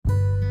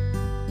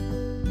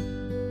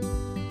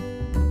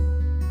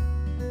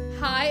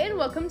Hi, and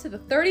welcome to the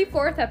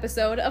 34th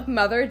episode of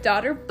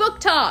Mother-Daughter Book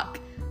Talk.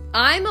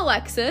 I'm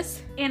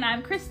Alexis. And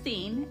I'm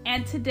Christine,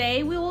 and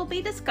today we will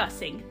be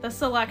discussing The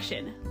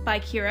Selection by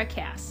Kiera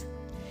Cass.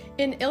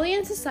 In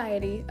Alien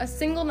Society, a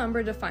single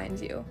number defines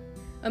you.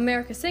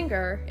 America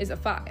Singer is a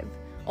 5,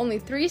 only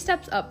 3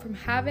 steps up from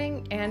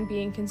having and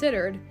being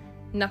considered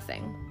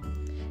nothing.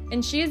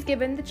 And she is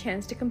given the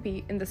chance to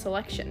compete in The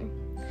Selection,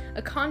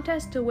 a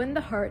contest to win the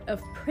heart of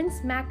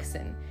Prince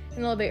Maxon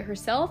and elevate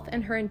herself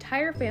and her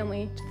entire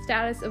family to the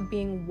status of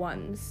being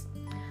ones.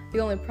 The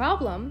only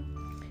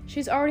problem?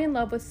 She's already in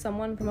love with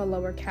someone from a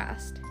lower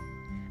caste.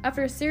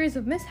 After a series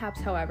of mishaps,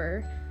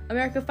 however,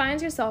 America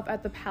finds herself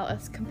at the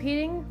palace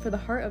competing for the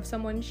heart of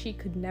someone she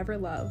could never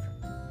love.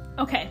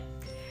 Okay,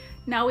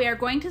 now we are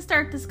going to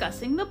start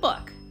discussing the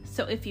book.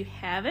 So if you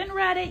haven't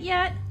read it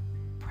yet,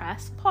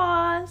 press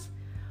pause,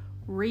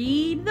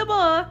 read the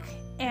book,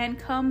 and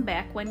come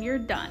back when you're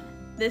done.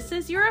 This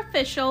is your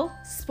official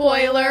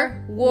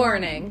spoiler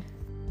warning.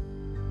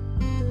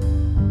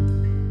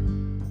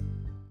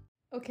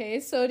 Okay,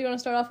 so do you want to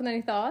start off with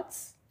any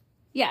thoughts?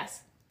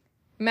 Yes.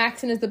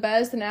 Maxon is the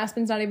best and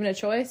Aspen's not even a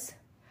choice?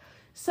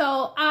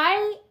 So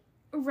I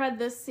read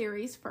this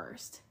series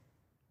first.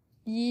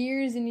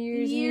 Years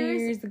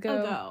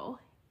ago.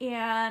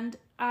 And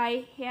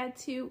I had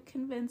to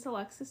convince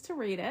Alexis to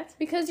read it.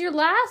 Because your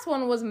last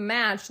one was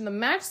Matched, and the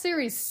Matched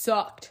series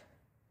sucked.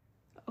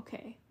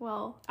 Okay,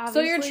 well, so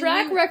your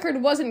track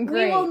record wasn't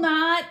great. We will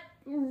not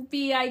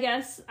be, I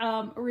guess,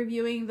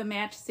 reviewing the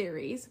Match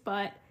series,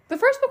 but... The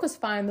first book was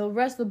fine. The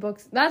rest of the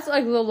books... That's,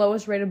 like, the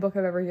lowest rated book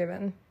I've ever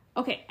given.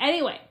 Okay,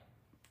 anyway.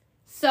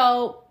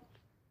 So,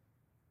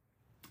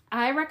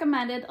 I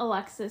recommended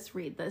Alexis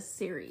read this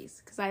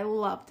series, because I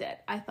loved it.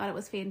 I thought it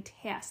was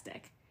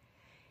fantastic.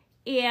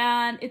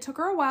 And it took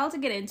her a while to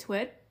get into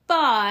it,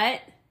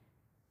 but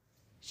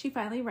she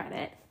finally read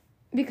it.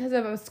 Because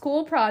of a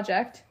school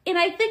project. And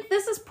I think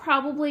this is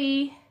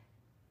probably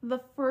the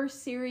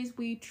first series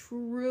we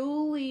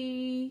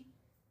truly,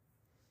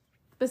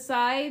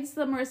 besides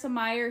the Marissa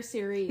Meyer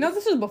series. No,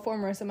 this was before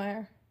Marissa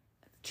Meyer.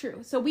 True.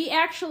 So we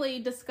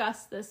actually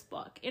discussed this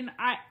book. And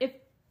if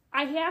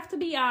I have to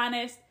be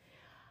honest,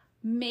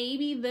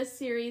 maybe this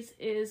series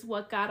is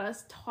what got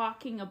us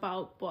talking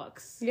about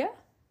books. Yeah.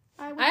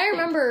 I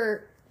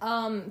remember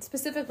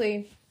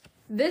specifically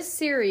this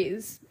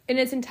series in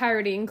its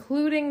entirety,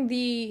 including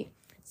the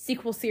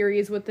sequel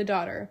series with the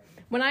daughter.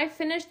 When I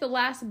finished the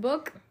last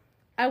book,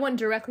 I went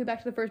directly back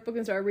to the first book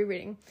and started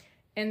rereading.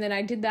 And then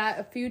I did that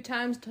a few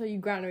times until you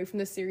grounded me from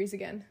this series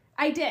again.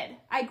 I did.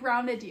 I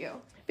grounded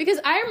you. Because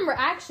I remember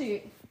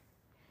actually,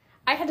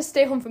 I had to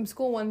stay home from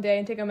school one day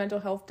and take a mental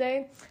health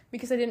day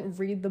because I didn't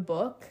read the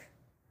book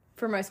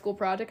for my school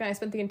project, and I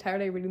spent the entire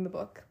day reading the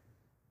book.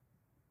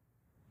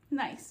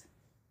 Nice.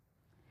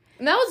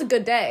 And that was a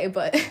good day,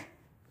 but...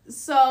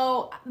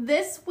 So,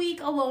 this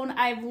week alone,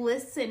 I've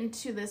listened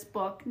to this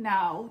book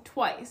now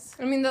twice.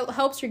 I mean, that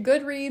helps your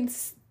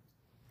Goodreads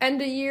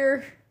end of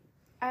year.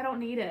 I don't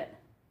need it.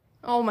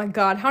 Oh my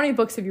god, how many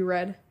books have you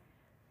read?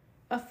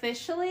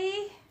 Officially?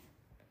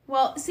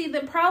 Well, see,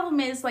 the problem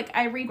is, like,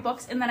 I read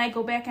books and then I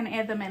go back and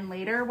add them in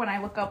later when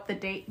I look up the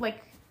date,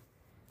 like,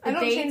 I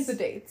don't change the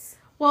dates.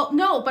 Well,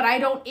 no, but I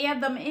don't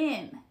add them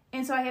in.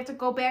 And so I have to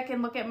go back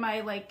and look at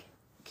my, like,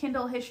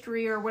 Kindle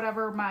history or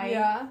whatever,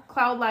 my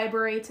cloud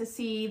library to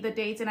see the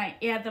dates, and I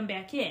add them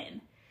back in.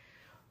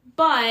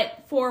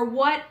 But for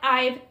what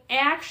I've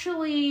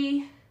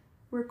actually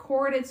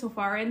recorded so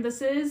far, and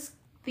this is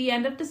the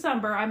end of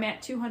December, I'm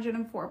at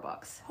 204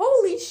 books.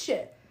 Holy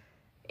shit.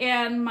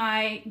 And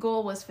my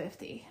goal was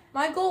 50.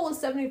 My goal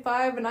was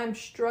 75, and I'm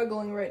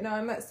struggling right now.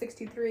 I'm at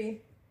 63.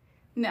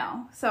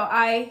 No. So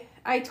I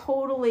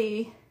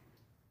totally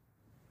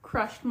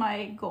crushed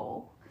my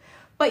goal.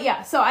 But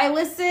yeah, so I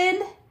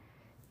listened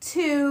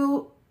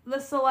to The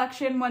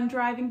Selection when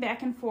driving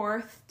back and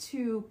forth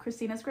to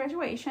Christina's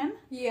graduation.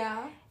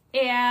 Yeah.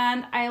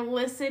 And I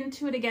listened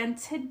to it again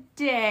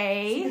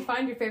today. So you can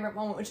find your favorite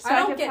moment, which I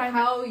don't get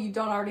how you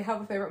don't already have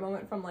a favorite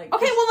moment from, like...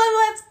 Okay, well, then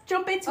let's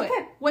jump into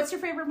it. What's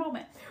your favorite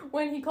moment?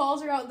 When he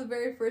calls her out the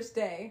very first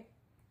day,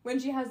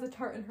 when she has the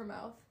tart in her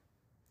mouth.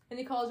 And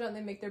he calls her out and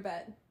they make their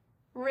bed.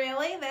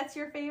 Really? That's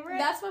your favorite?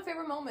 That's my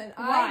favorite moment.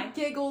 Why? I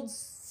giggled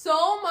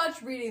so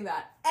much reading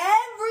that.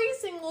 Every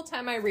single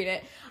time I read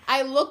it,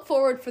 I look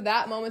forward for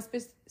that moment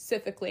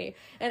specifically,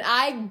 and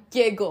I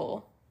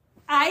giggle.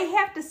 I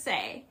have to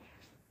say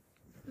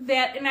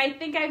that, and I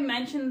think I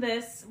mentioned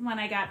this when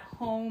I got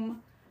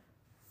home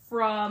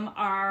from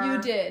our... You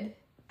did.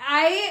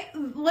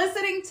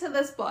 Listening to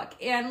this book,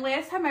 and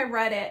last time I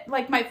read it,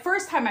 like my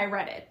first time I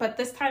read it, but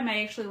this time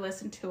I actually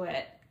listened to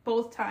it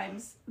both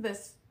times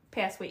this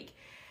past week.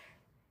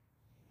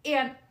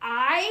 And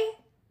I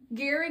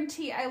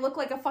guarantee I look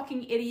like a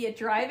fucking idiot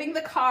driving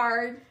the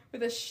car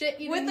with a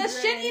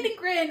shit-eating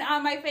grin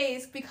on my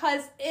face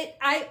because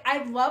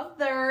I love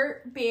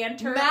their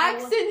banter.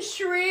 Maxon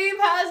Shreve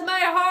has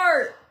my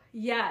heart.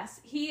 Yes,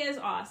 he is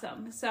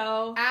awesome.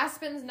 So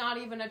Aspen's not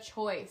even a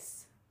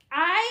choice.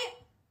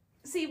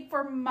 See,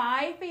 for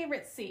my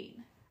favorite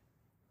scene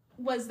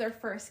was their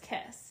first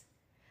kiss.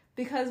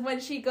 Because when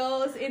she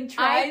goes and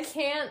tries... I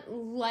can't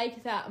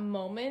like that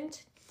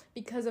moment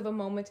because of a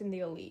moment in The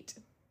Elite.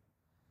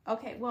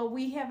 Okay, well,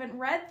 we haven't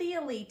read The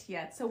Elite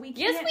yet, so we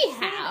can't... Yes, we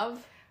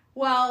have.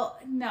 Well,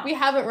 no. We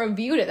haven't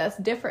reviewed it. That's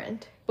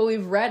different. But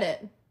we've read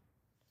it.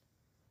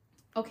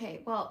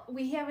 Okay, well,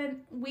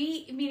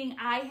 meaning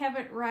I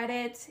haven't read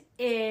it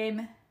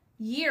in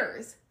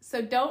years.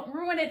 So don't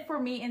ruin it for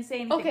me and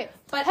say anything. Okay,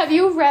 but have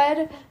you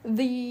read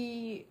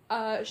the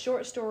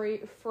short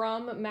story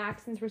from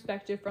Maxon's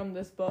perspective from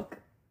this book?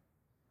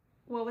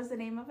 What was the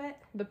name of it?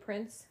 The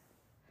Prince.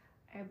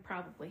 I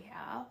probably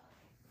have.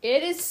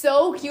 It is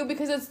so cute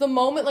because it's the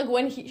moment like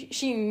when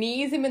she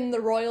knees him in the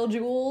royal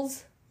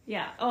jewels.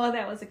 Yeah. Oh,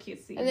 that was a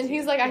cute scene. And then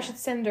he's like, I should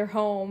send her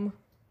home.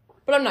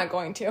 But I'm not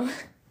going to.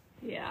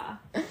 Yeah.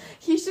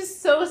 He's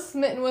just so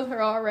smitten with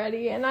her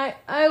already. And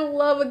I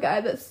love a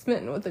guy that's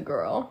smitten with a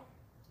girl.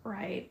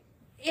 Right.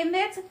 And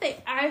that's the thing.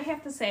 I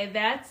have to say,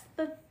 that's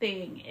the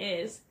thing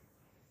is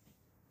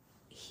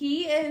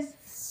he is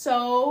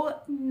so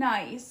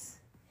nice.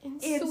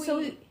 And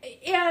sweet.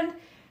 And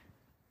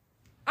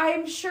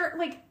I'm sure,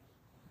 like,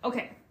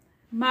 okay,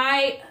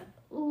 my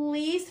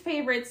least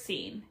favorite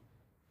scene,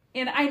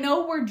 and I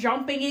know we're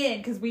jumping in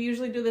because we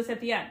usually do this at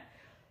the end.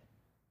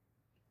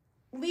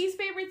 Least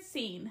favorite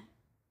scene.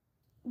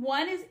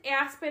 One is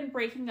Aspen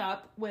breaking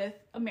up with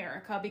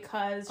America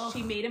because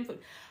she made him food.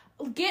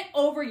 Get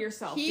over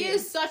yourself. He dude.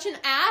 is such an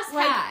asshat.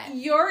 Like,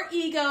 your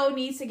ego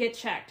needs to get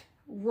checked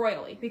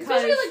royally because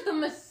especially like the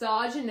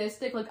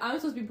misogynistic, like I'm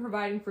supposed to be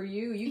providing for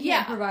you. You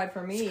can't provide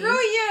for me. Screw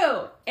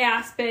you,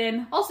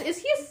 Aspen. Also, is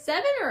he a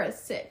 7 or a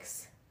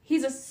 6?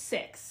 He's a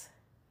 6.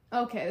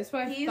 Okay, that's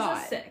what I thought. He's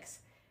a 6.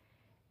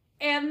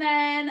 And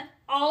then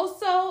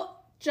also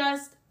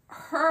just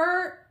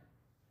her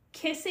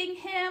kissing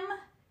him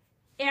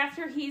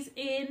after he's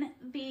in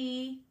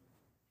the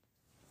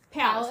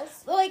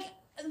palace. Like,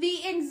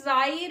 the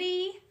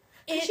anxiety.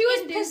 She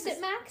was pissed at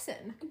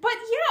Maxon. But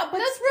yeah, but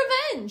that's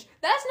revenge.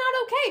 That's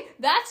not okay.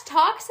 That's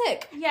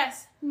toxic.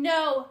 Yes.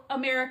 No,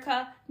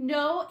 America.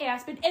 No,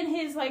 Aspen. And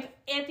his, like,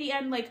 at the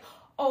end, like,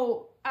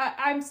 oh,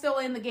 I'm still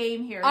in the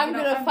game here. I'm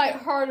gonna fight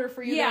harder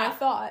for you than I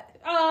thought.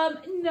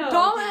 No.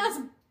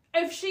 Dumbass.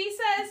 If she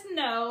says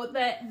no,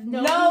 that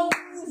no.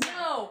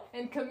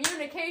 And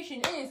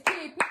communication is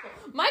key,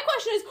 people. My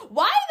question is,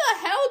 why the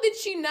hell did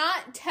she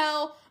not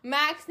tell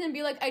Maxon and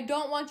be like, I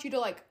don't want you to,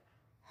 like,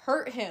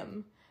 hurt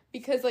him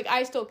because, like,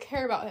 I still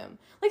care about him.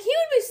 Like, he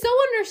would be so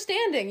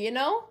understanding, you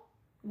know?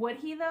 Would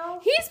he, though?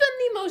 He's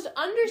been the most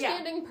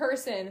understanding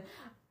person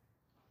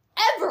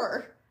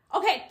ever.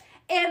 Okay,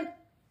 and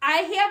I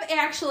have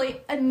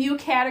actually a new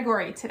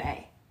category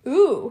today.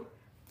 Ooh.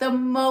 The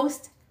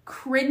most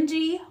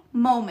cringy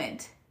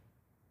moment.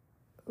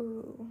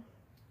 Ooh.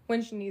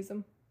 When she needs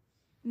him.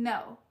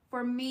 No.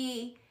 For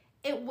me,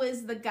 it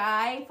was the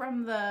guy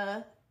from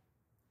the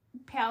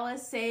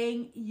palace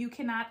saying you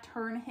cannot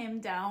turn him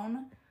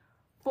down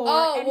for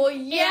and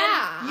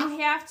you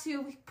have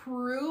to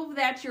prove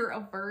that you're a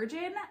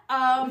virgin.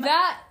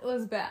 That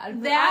was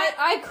bad. That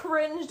I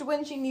cringed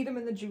when she needed him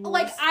in the jewels.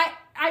 Like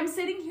I'm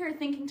sitting here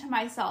thinking to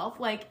myself,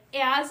 like,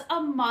 as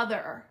a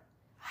mother,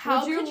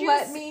 how would could you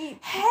let me?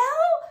 Hell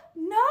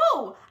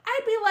no!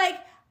 I'd be like,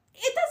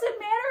 it doesn't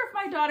matter if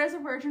my daughter's a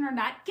virgin or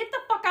not. Get the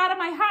fuck out of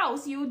my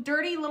house, you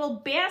dirty little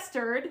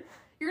bastard.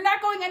 You're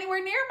not going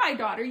anywhere near my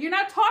daughter. You're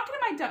not talking to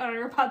my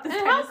daughter about this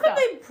kind of stuff. And how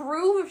could they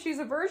prove if she's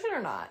a virgin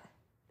or not?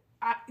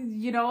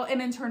 An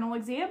internal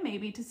exam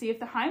maybe to see if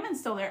the hymen's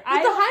still there.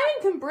 But the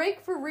hymen can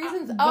break for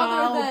reasons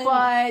other than...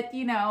 But,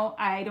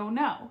 I don't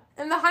know.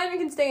 And the hymen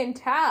can stay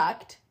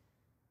intact.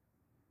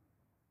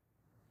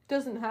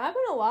 Doesn't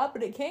happen a lot,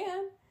 but it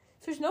can.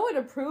 So there's no way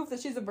to prove that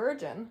she's a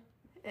virgin.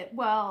 And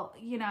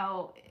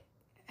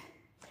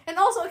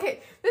also,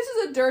 okay, this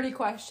is a dirty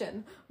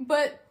question,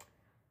 but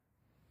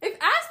if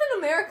Aspen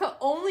and America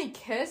only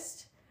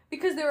kissed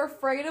because they were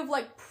afraid of,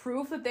 like,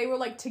 proof that they were,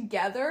 like,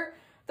 together,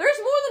 there's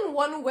more than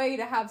one way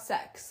to have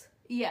sex.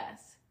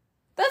 Yes.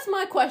 That's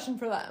my question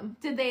for them.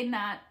 Did they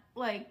not,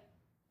 like...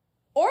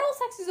 Oral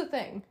sex is a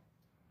thing.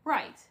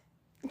 Right.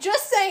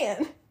 Just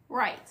saying.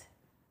 Right.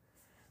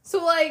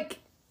 So, like,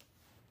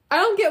 I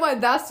don't get why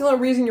that's the only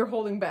reason you're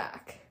holding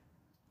back.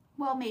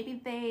 Well,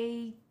 maybe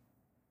they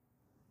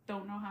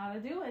don't know how to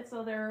do it,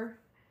 so they're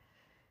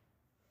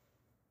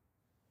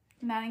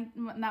not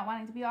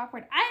wanting to be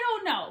awkward. I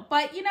don't know,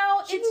 but, she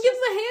can give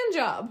them a hand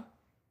job.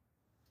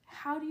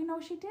 How do you know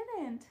she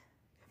didn't?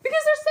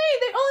 Because they're saying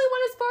they only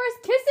went as far as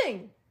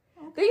kissing.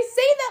 Okay. They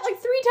say that like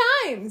 3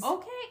 times.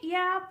 Okay,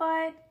 yeah,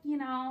 but,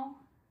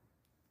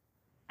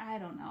 I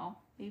don't know.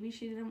 Maybe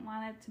she didn't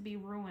want it to be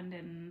ruined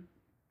and...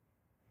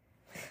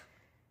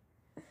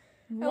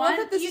 I love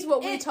that this is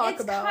what we talk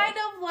about. It's kind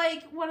of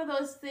like one of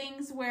those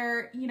things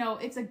where,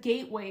 it's a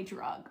gateway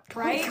drug,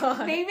 right?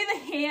 Oh, maybe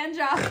the hand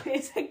job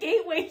is a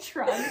gateway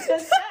drug to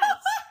sex.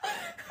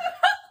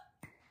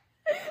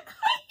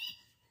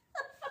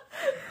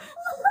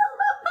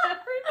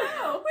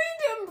 We need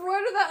to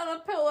embroider that on a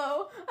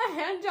pillow. A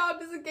hand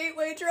job is a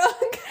gateway drug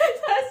to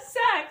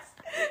sex.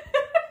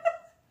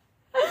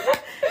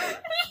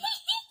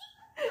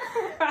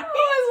 Right.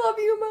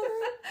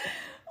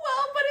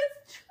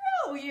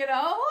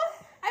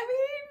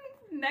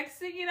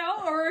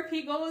 or if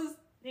he goes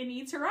and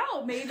eats her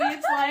out. Maybe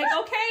it's like,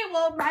 okay,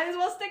 well, might as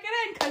well stick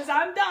it in because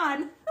I'm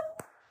done.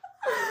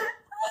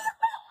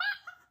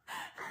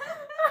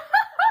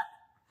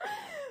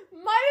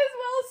 Might as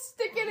well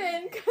stick it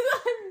in because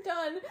I'm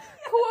done.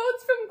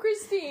 Quotes from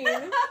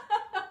Christine.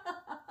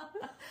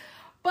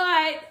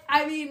 But,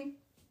 I mean,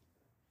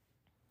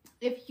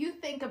 if you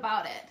think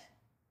about it,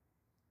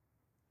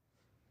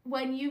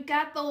 when you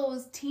got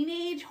those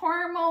teenage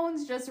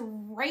hormones just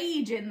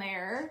rage in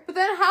there. But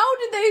then how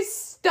did they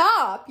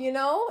stop, you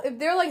know? If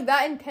they're like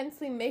that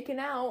intensely making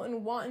out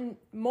and wanting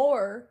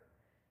more,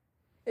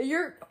 if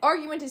your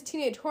argument is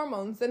teenage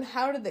hormones, then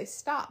how did they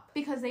stop?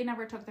 Because they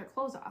never took their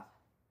clothes off.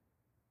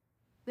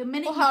 The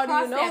minute well, how do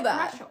you know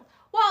that? threshold.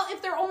 Well,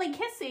 if they're only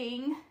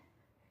kissing.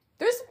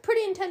 There's some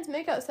pretty intense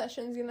makeout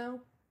sessions, you know?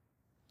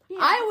 Yeah.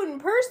 I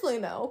wouldn't personally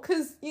know,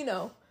 because, you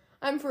know,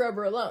 I'm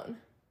forever alone.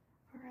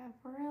 Forever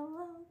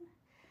alone.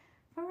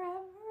 Forever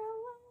alone.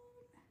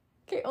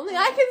 Okay, only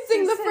I can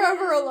sing the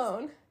Forever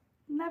Alone.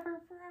 Never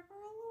forever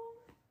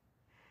alone.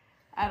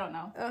 I don't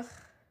know. Ugh.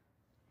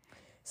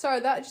 Sorry,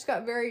 that just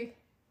got very...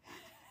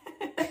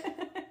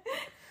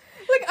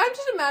 Like, I'm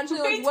just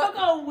imagining, like, we took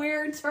a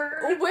weird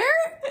turn.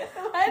 Where?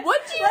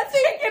 Let's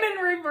take it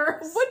in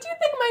reverse. What do you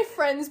think my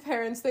friends'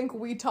 parents think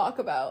we talk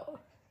about?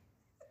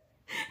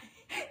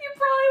 You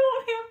probably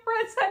won't have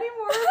friends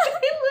anymore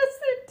if they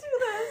listen to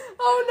this.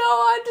 Oh no,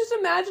 I'm just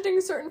imagining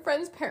certain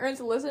friends'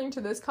 parents listening to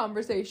this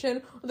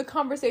conversation, or the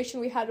conversation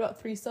we had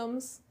about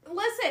threesomes.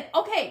 Listen,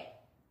 okay.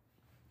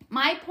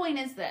 My point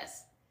is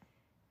this.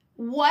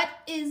 What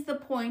is the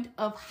point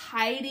of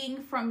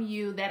hiding from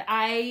you that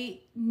I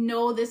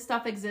know this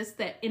stuff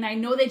exists, and I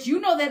know that you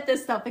know that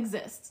this stuff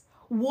exists?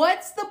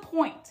 What's the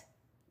point?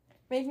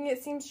 Making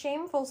it seem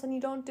shameful so you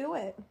don't do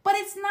it. But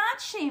it's not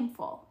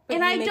shameful. But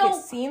and you I make don't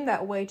it seem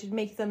that way to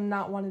make them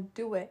not want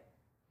to do it.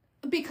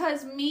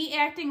 Because me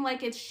acting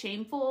like it's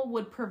shameful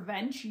would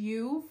prevent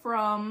you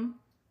from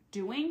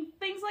doing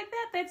things like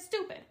that? That's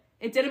stupid.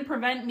 It didn't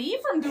prevent me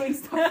from doing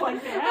stuff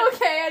like that.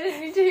 Okay, I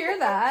didn't need to hear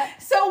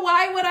that. So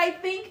why would I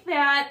think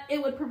that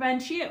it would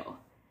prevent you?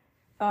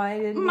 Oh, I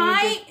didn't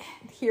need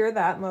to hear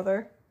that,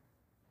 Mother.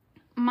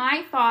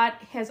 My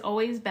thought has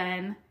always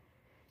been,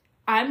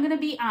 I'm going to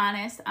be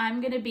honest,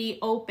 I'm going to be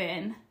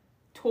open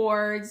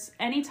towards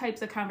any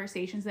types of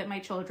conversations that my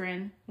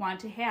children want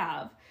to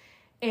have.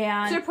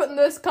 And so you're putting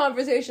this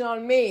conversation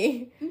on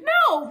me.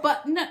 No,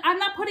 but no, I'm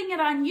not putting it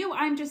on you.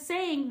 I'm just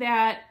saying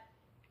that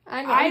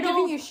I'm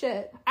giving you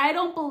shit. I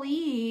don't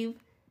believe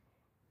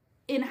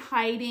in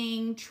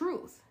hiding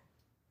truth.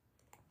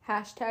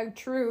 Hashtag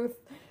truth.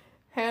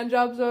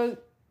 Handjobs are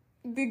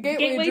the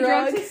gateway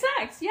drugs to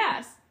sex,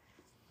 yes.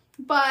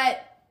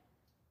 But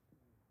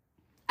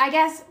I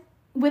guess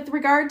with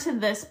regard to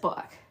this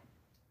book,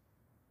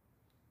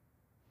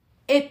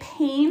 it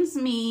pains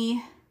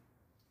me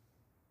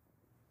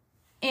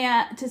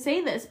and to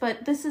say this,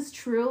 but this is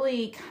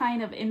truly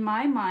kind of, in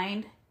my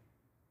mind,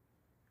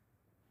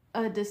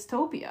 a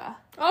dystopia.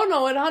 Oh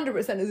no, it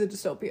 100% is a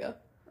dystopia.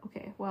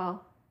 Okay,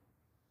 well.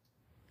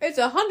 It's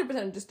 100%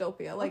 a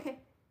dystopia. Like, okay.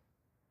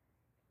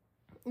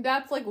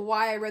 That's like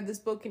why I read this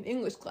book in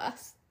English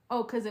class.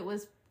 Oh, because it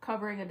was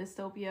covering a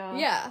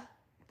dystopia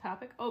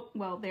topic? Oh,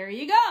 well, there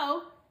you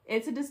go.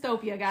 It's a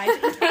dystopia, guys,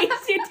 in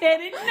case you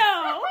didn't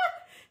know.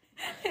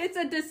 It's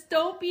a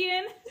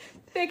dystopian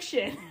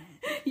fiction,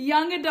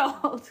 young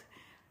adult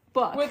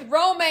book. With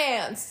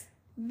romance.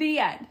 The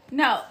end.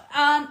 No,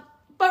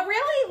 but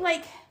really,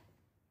 like,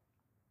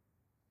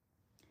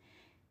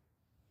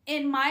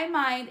 in my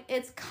mind,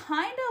 it's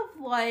kind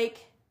of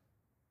like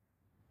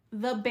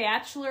The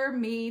Bachelor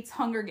meets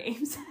Hunger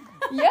Games.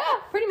 Yeah,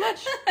 pretty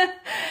much.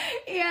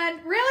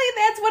 And really,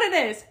 that's what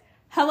it is.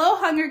 Hello,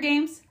 Hunger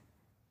Games.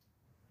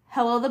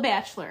 Hello, The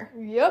Bachelor.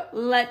 Yep.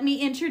 Let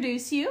me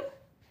introduce you.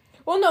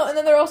 Well, no, and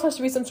then there also has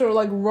to be some sort of,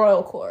 like,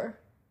 royal core.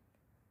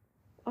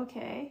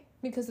 Okay.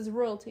 Because it's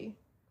royalty.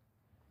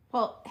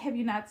 Well, have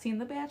you not seen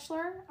The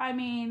Bachelor? I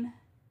mean,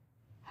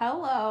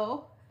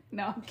 hello.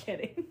 No, I'm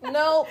kidding.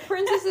 No,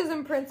 princesses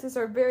and princes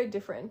are very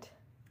different.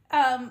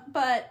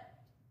 But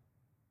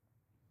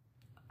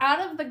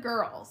out of the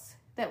girls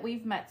that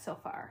we've met so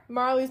far,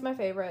 Marley's my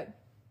favorite.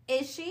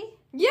 Is she?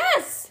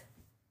 Yes!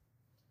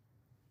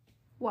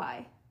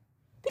 Why?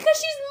 Because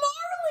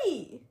she's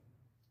Marley!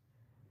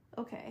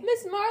 Okay.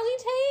 Miss Marley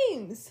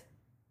Thames.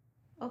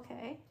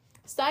 Okay.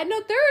 Side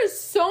note, there is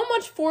so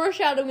much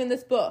foreshadowing in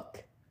this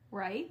book.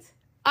 Right?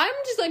 I'm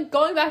just, like,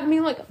 going back and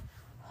being like,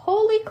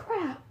 holy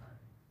crap.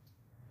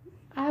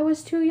 I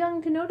was too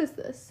young to notice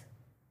this.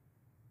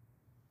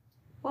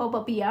 Well,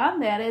 but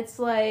beyond that, it's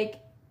like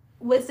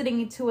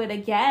listening to it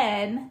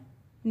again,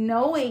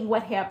 knowing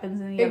what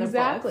happens in the other books.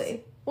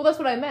 Exactly. Well, that's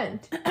what I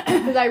meant.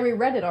 Because I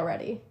reread it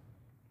already.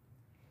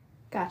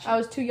 Gotcha. I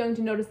was too young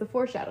to notice the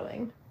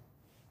foreshadowing.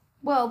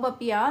 Well, but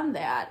beyond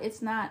that,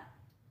 it's not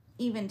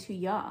even too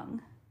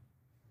young.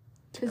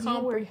 To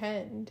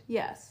comprehend.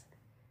 Yes.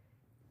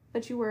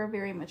 But you were a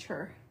very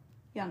mature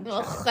young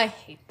child. Ugh, I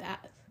hate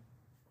that.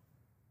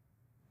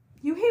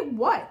 You hate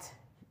what?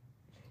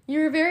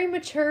 You're very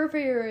mature for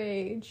your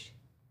age.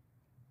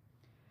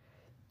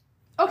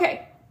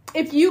 Okay,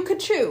 if you could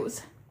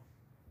choose,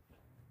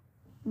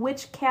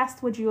 which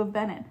cast would you have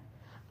been in?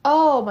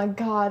 Oh my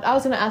god. I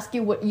was going to ask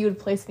you what you would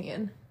place me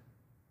in.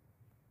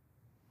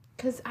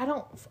 Because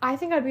I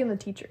think I'd be in the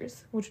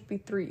teachers, which would be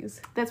 3s.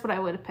 That's what I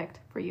would have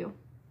picked for you.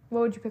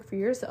 What would you pick for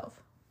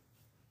yourself?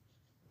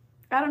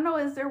 I don't know.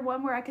 Is there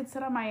one where I could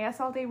sit on my ass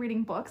all day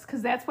reading books?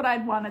 Because that's what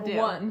I'd want to do.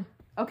 1.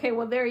 Okay,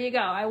 well, there you go.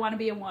 I want to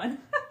be a 1.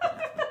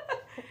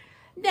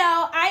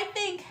 No, I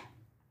think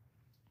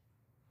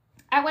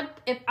I would,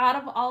 if out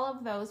of all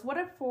of those, what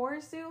did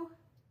 4s do?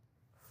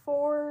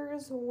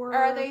 4s were...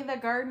 Are they the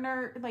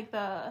gardener, like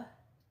the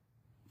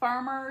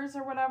farmers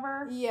or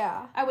whatever?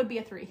 Yeah. I would be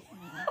a 3.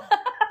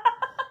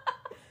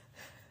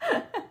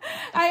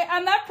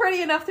 I'm not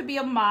pretty enough to be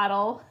a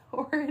model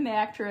or an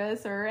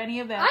actress or any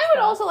of that I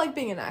would also like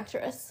being an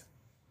actress.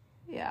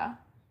 Yeah.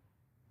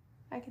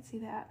 I could see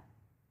that.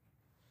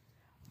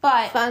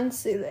 But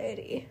Fancy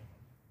lady.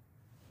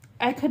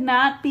 I could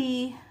not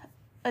be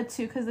a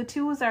 2 because the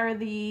 2s are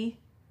the...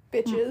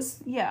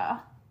 Bitches. Yeah.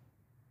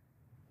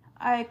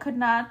 I could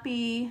not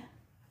be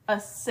a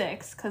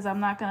 6 because I'm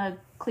not going to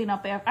clean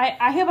up after...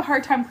 I have a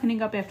hard time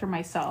cleaning up after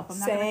myself. I'm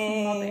not going to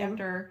clean up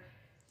after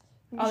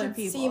other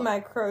people. You should see my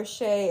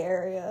crochet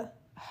area.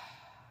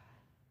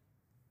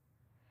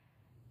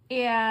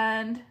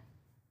 And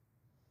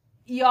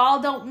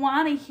y'all don't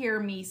want to hear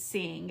me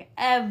sing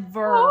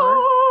ever.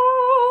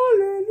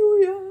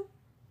 Hallelujah.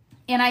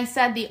 And I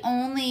said the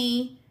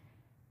only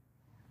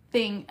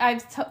thing,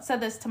 I've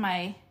said this to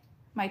my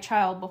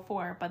child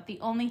before, but the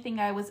only thing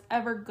I was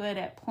ever good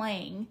at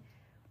playing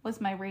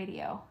was my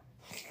radio.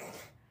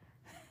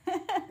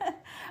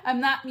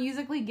 I'm not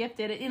musically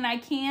gifted, and I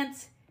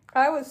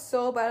was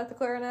so bad at the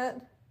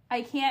clarinet.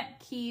 I can't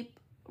keep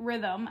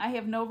rhythm. I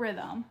have no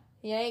rhythm.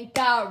 You ain't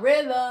got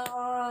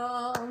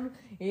rhythm.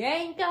 You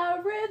ain't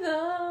got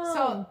rhythm.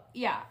 So,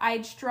 yeah,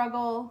 I'd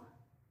struggle.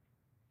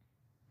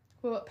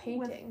 What about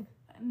painting?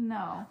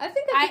 No. I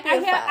think I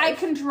could be a 5. I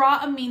can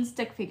draw a mean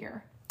stick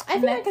figure. I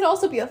think I could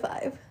also be a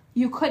 5.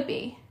 You could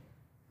be.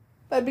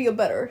 I'd be a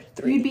better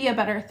 3. You'd be a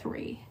better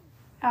 3.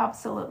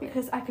 Absolutely.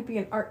 Because I could be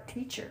an art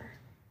teacher.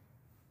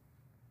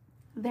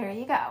 There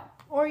you go.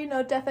 Or,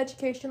 deaf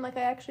education like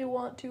I actually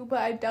want to, but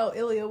I doubt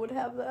Ilya would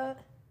have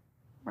that.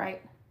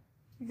 Right.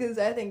 Because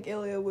I think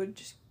Ilya would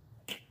just...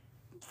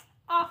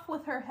 Off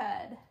with her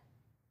head.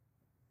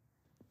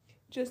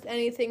 Just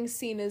anything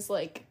seen as,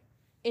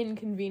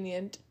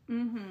 inconvenient.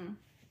 Mm-hmm.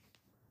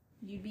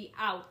 You'd be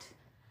out.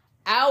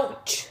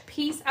 Ouch!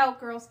 Peace out,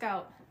 Girl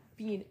Scout.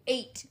 Being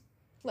 8.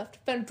 Left to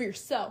fend for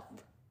yourself.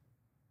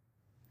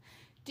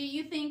 Do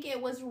you think it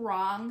was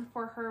wrong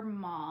for her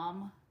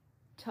mom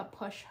to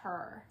push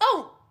her?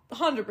 Oh,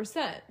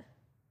 100%.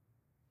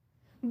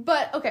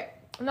 But, okay,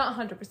 not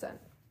 100%.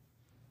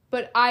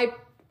 But I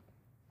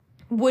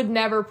would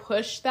never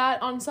push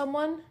that on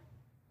someone.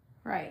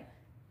 Right.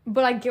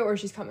 But I get where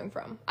she's coming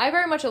from. I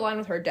very much align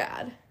with her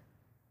dad.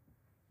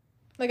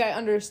 I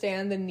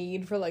understand the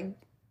need for,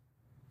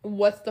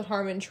 what's the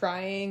harm in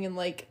trying and,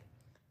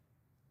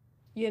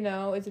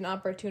 it's an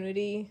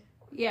opportunity.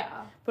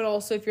 Yeah. But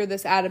also, if you're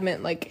this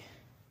adamant,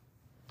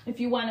 if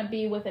you want to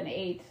be with an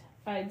 8,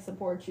 I'd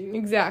support you.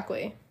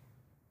 Exactly.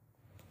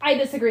 I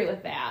disagree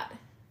with that.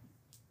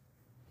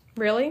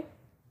 Really?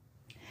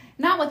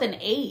 Not with an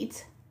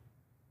 8.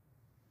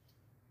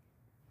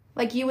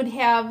 You would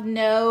have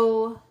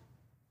no...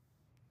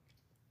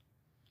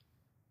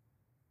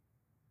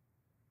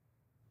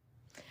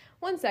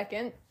 One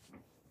second.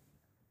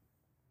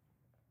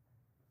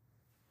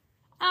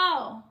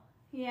 Oh,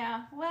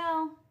 yeah.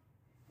 Well,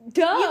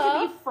 duh. You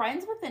could be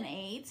friends with an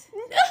 8.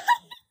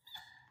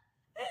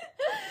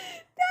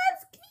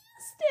 That's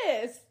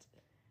casteist.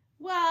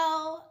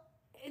 Well,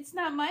 it's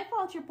not my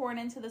fault you're born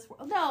into this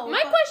world. No.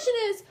 My question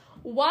is,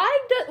 why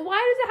does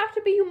it have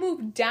to be you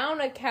move down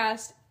a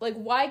caste?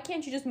 Why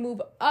can't you just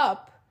move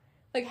up?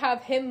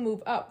 Have him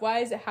move up?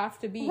 Why does it have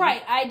to be?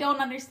 Right. I don't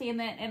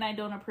understand that, and I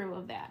don't approve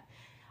of that.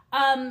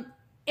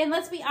 And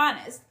let's be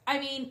honest. I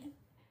mean,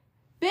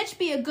 bitch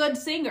be a good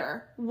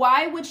singer.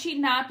 Why would she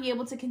not be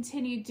able to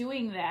continue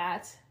doing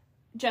that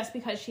just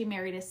because she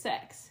married a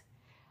 6?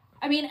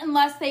 I mean,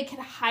 unless they could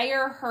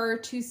hire her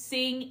to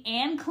sing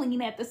and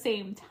clean at the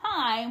same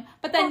time,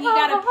 but then you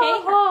gotta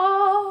pay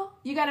her.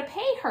 You gotta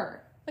pay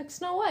her. Like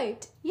Snow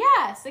White.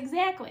 Yes,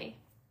 exactly.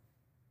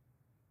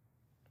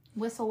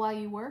 Whistle while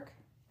you work.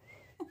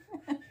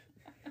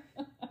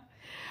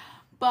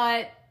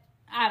 But,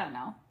 I don't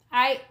know.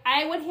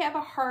 I would have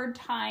a hard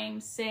time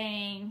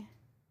saying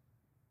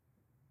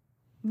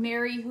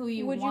marry who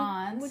you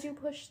want. Would you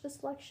push the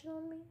selection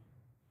on me?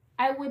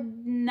 I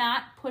would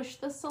not push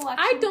the selection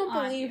I don't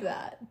on believe you.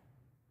 that.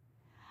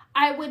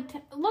 I would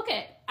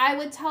I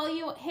would tell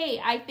you,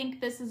 hey, I think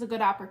this is a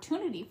good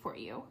opportunity for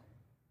you.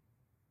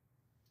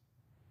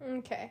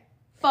 Okay.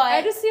 But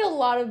I just see a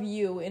lot of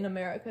you in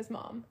America's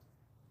Mom.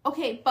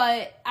 Okay,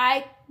 but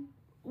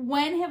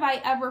when have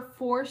I ever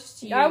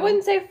forced you? I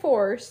wouldn't say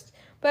forced,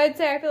 but I'd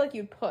say I feel like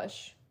you'd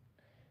push.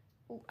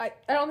 I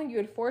don't think you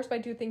would force, but I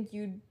do think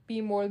you'd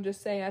be more than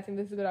just saying, I think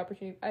this is a good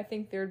opportunity. I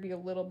think there'd be a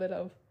little bit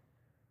of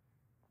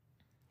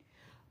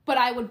But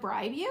I would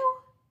bribe you?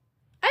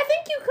 I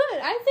think you could.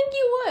 I think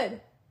you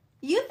would.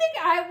 You think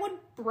I would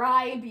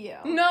bribe you?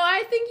 No,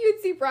 I think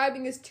you'd see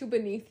bribing as too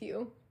beneath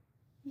you.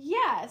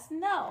 Yes,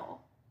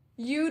 no.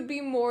 You'd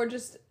be more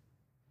just,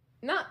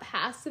 not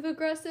passive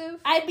aggressive.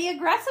 I'd be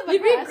aggressive.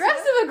 You'd be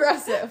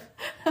aggressive.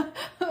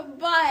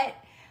 But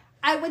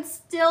I would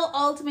still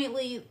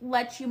ultimately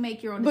let you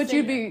make your own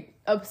decision. But you'd be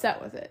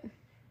upset with it.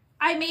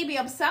 I may be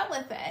upset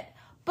with it,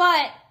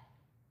 but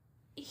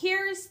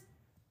here's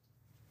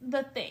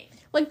the thing.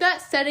 Like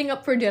that setting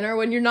up for dinner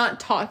when you're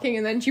not talking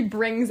and then she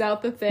brings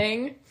out the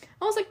thing.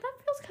 I was like, that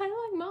feels kind of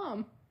like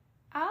Mom.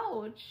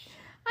 Ouch.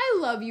 I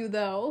love you,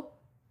 though.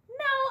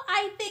 No,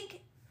 I think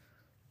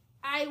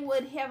I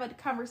would have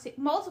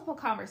multiple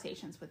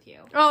conversations with you.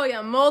 Oh,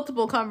 yeah,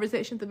 multiple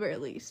conversations at the very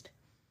least.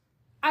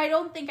 I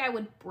don't think I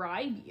would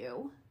bribe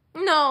you.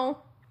 No.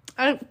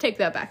 I don't take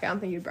that back. I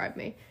don't think you'd bribe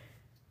me.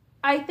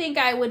 I think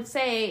I would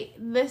say,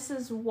 this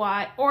is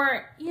why,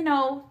 or,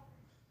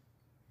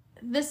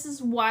 this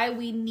is why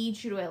we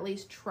need you to at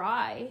least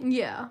try.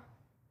 Yeah.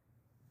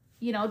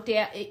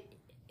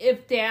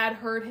 If Dad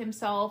hurt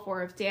himself,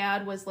 or if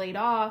Dad was laid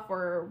off,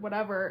 or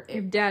whatever.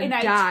 If Dad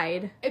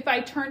died. If I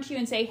turn to you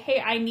and say,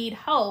 hey, I need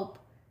help,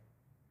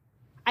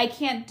 we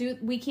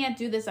can't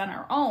do this on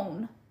our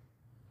own.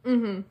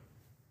 Mm-hmm.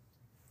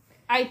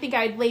 I think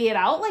I'd lay it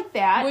out like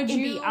that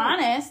be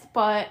honest,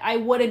 but I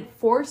wouldn't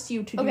force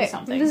you to do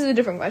something. This is a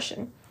different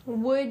question.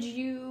 Would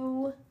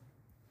you,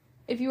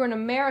 if you were in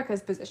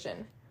America's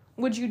position,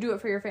 would you do it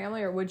for your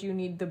family, or would you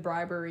need the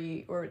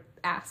bribery or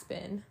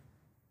Aspen?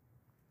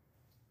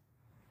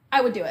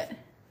 I would do it.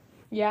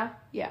 Yeah?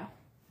 Yeah.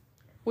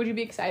 Would you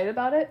be excited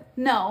about it?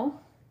 No.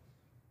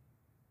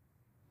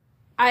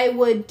 I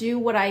would do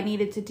what I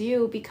needed to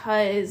do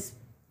because,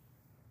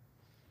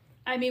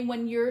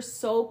 when you're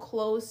so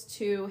close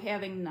to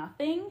having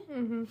nothing,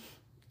 mm-hmm.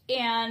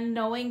 and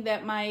knowing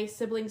that my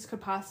siblings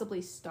could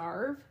possibly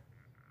starve,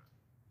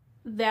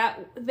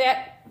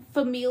 that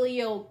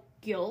familial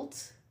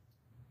guilt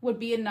would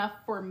be enough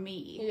for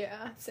me.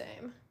 Yeah,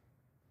 same.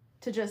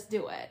 To just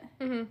do it.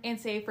 Mm-hmm. And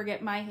say,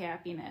 forget my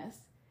happiness.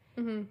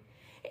 Mm-hmm.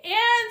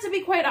 And to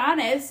be quite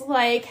honest,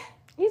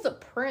 he's a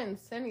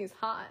prince and he's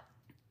hot.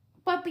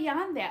 But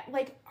beyond that,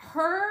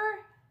 her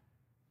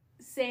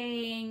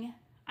saying,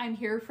 I'm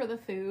here for the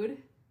food.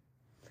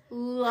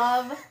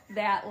 Love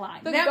that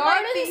line. The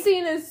garden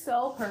scene is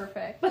so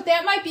perfect. But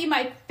that might be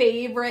my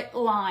favorite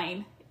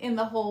line in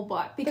the whole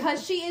book.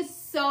 Because she is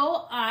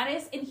so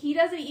honest, and he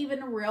doesn't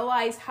even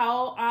realize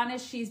how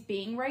honest she's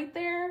being right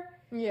there.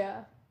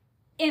 Yeah.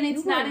 And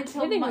it's not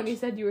until when he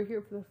said you were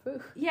here for the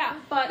food. Yeah,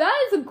 but that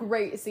is a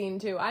great scene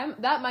too.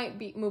 That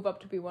might move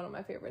up to be one of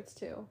my favorites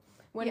too.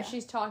 When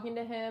she's talking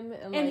to him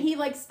and he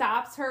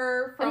stops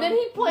her from, and then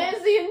he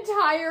plans the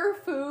entire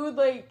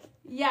food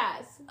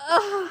yes.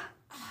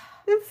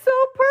 It's so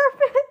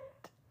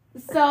perfect.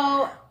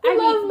 So I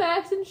love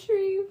Max and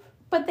Shreve.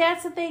 But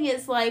that's the thing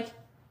is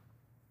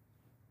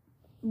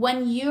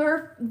when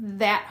you're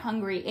that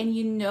hungry and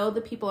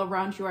the people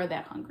around you are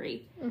that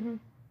hungry. Mm-hmm.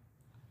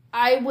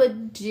 I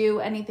would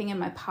do anything in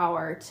my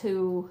power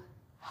to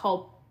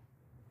help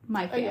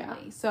my family. Yeah.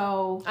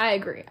 So I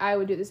agree. I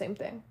would do the same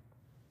thing.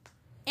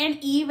 And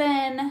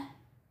even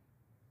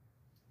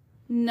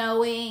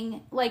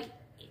knowing,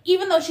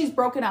 even though she's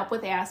broken up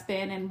with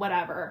Aspen and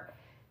whatever,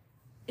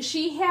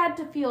 she had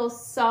to feel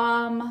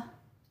some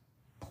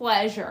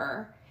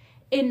pleasure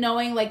in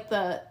knowing,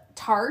 the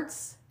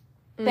tarts,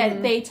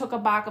 that they took a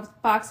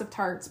box of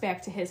tarts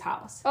back to his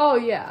house. Oh,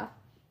 yeah.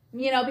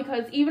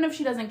 Because even if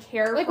she doesn't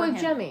care for him. Like with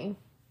Jemmy.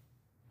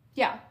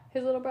 Yeah.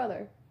 His little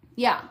brother.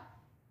 Yeah.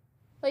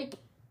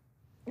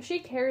 She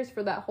cares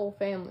for that whole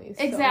family.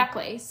 So.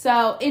 Exactly.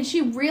 So, and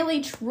she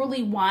really,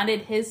 truly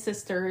wanted his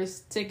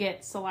sisters to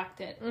get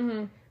selected.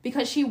 Mm-hmm.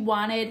 Because she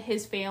wanted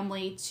his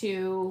family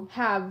to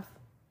have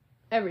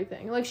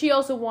everything. She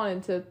also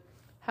wanted to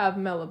have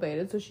him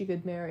elevated so she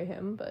could marry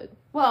him, but...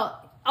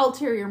 Well,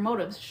 ulterior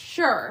motives,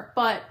 sure.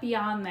 But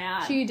beyond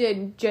that... She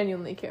did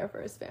genuinely care for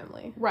his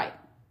family. Right.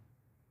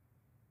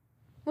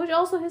 Which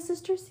also, his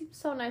sisters seem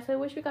so nice. I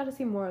wish we got to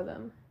see more of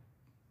them.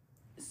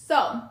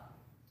 So,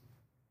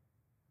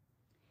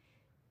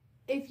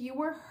 if you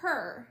were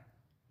her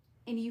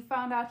and you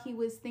found out he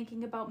was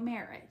thinking about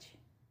marriage,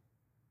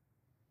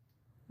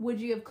 would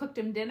you have cooked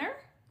him dinner?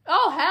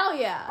 Oh, hell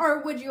yeah.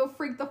 Or would you have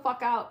freaked the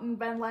fuck out and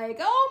been like,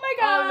 oh my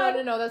God.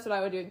 Oh, no, that's what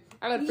I would do.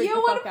 I would freak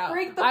the fuck out. I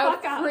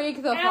would freak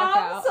the fuck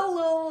out.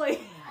 Absolutely.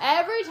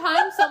 Every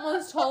time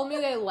someone's told me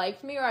they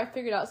liked me or I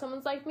figured out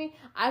someone's liked me,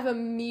 I've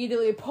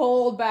immediately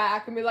pulled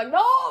back and be like,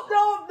 nope. What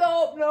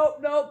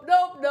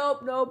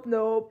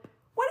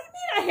do you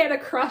mean I had a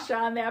crush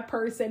on that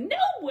person? No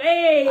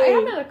way. I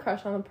haven't had a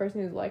crush on the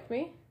person who's liked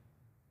me.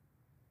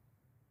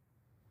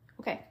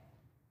 Okay.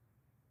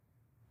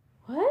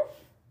 What?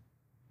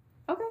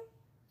 Okay.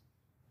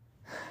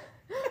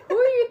 Who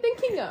are you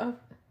thinking of?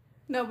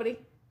 Nobody.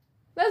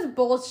 That's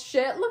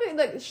bullshit. Look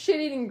at the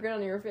shit-eating grin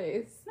on your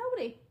face.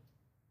 Nobody.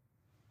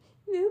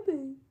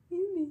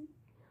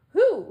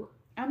 Who?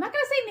 I'm not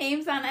going to say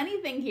names on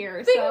anything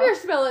here. Finger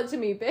spell it to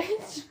me,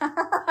 bitch.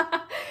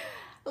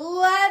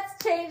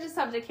 Let's change the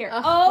subject here.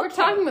 Okay. We're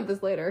talking about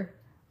this later.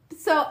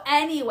 So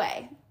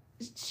anyway,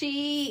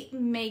 she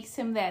makes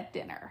him that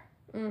dinner.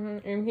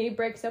 Mm-hmm. And he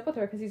breaks up with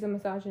her because he's a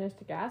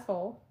misogynistic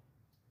asshole.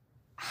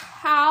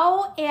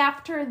 How,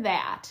 after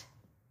that,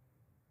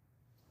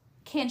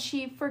 can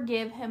she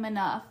forgive him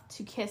enough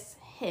to kiss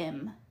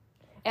him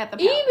at the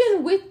palace?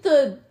 Even with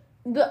the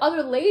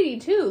other lady,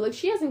 too. Like,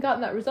 she hasn't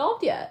gotten that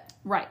resolved yet.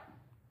 Right.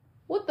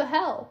 What the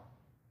hell?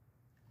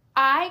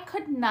 I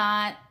could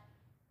not...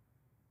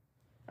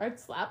 I'd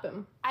slap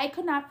him. I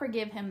could not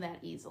forgive him that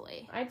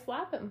easily. I'd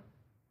slap him.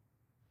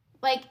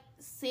 Like,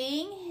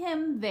 seeing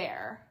him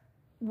there,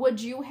 would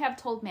you have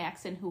told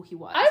Maxon who he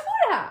was? I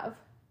would have.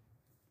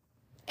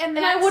 And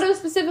I would have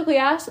specifically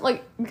asked,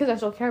 like, because I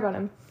still care about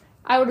him,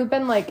 I would have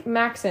been like,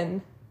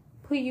 Maxon,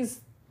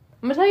 please,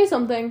 I'm going to tell you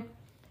something.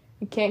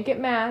 You can't get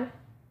mad.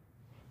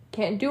 You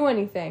can't do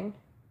anything.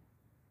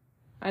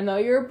 I know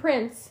you're a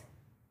prince,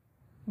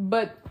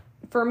 but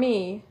for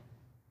me,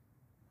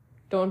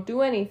 don't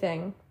do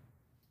anything.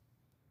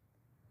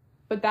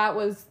 But that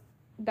was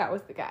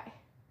the guy.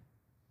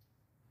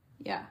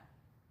 Yeah.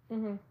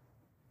 Mm-hmm.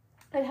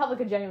 I'd have,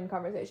 like, a genuine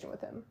conversation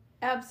with him.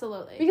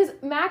 Absolutely. Because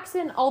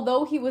Maxon,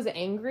 although he was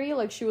angry,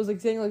 like, she was, like,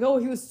 saying, like, oh,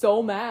 he was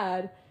so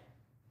mad,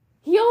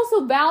 he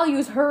also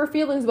values her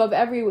feelings above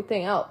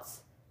everything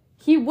else.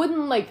 He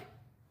wouldn't, like,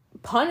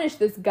 punish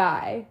this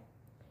guy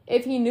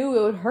if he knew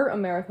it would hurt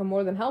America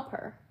more than help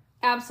her.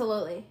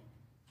 Absolutely.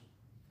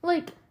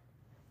 Like,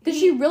 did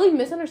she really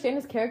misunderstand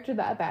his character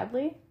that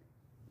badly?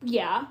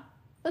 Yeah.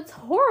 That's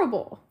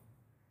horrible.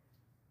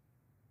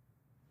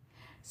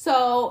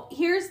 So,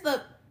 here's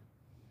the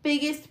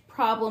biggest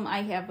problem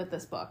I have with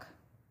this book.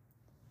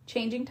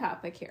 Changing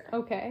topic here.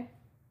 Okay.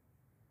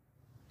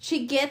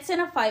 She gets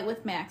in a fight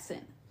with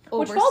Maxon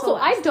over Which also,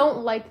 Celeste. I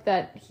don't like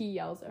that he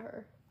yells at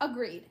her.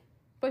 Agreed.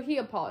 But he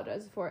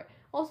apologizes for it.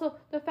 Also,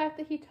 the fact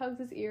that he tugs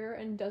his ear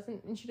and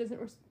she doesn't,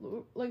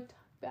 like, tug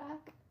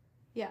back.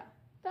 Yeah.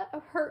 That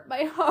hurt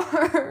my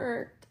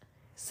heart.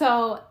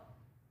 So,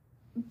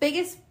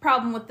 biggest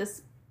problem with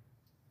this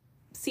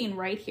scene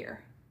right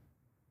here.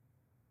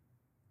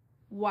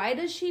 Why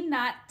does she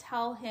not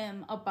tell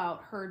him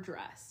about her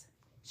dress?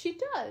 She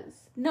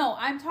does. No,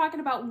 I'm talking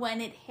about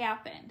when it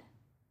happened.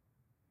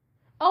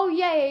 Oh,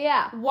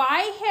 yeah.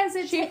 Why has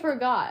it... She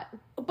forgot.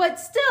 But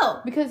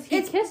still. Because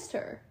he kissed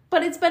her.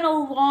 But it's been a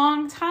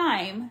long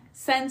time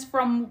since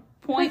from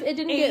point it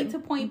didn't A get to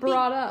point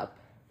brought B. up.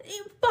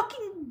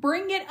 Fucking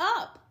bring it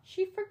up.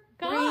 She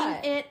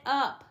forgot. Bring it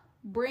up.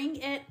 Bring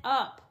it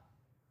up.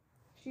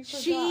 She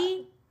forgot.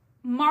 She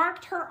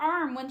marked her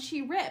arm when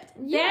she ripped.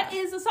 Yeah. That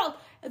is assault.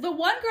 The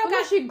one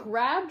girl she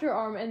grabbed her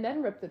arm and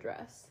then ripped the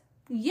dress.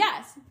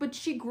 Yes, but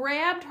she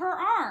grabbed her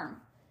arm.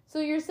 So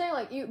you're saying,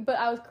 like, but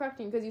I was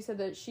correcting because you said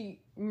that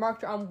she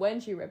marked her arm when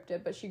she ripped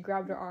it, but she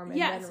grabbed her arm and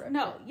then ripped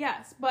it.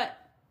 Yes, but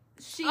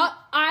she...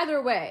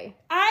 Either way,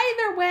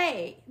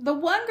 the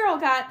one girl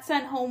got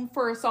sent home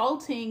for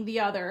assaulting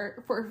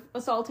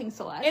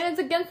Celeste. And it's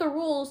against the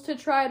rules to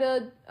try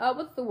to,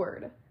 what's the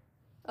word?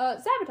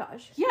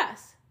 Sabotage.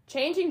 Yes.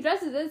 Changing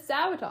dresses is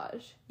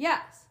sabotage.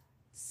 Yes.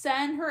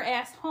 Send her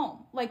ass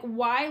home. Like,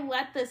 why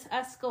let this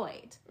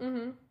escalate?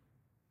 Mm-hmm.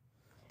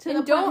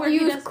 And don't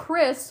use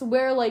Chris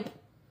where, like,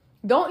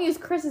 don't use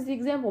Chris as the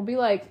example. Be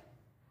like,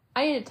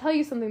 I need to tell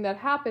you something that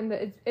happened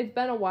that it's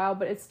been a while,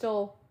 but it's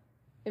still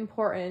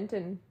important.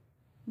 And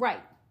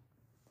right.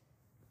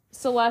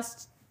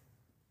 Celeste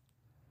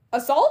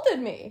assaulted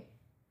me.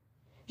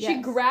 Yes.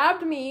 She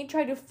grabbed me,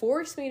 tried to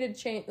force me to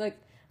change. Like,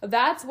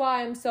 that's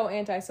why I'm so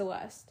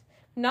anti-Celeste.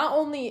 Not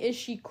only is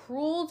she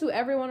cruel to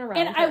everyone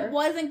around her. And I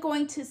wasn't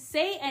going to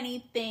say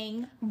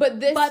anything. But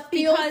this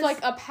feels like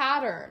a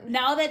pattern.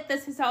 Now that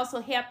this has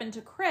also happened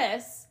to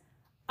Chris,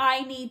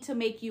 I need to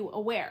make you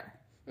aware.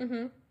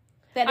 Mm-hmm.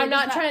 That I'm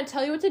not trying to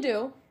tell you what to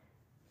do.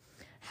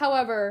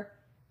 However,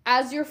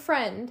 as your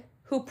friend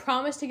who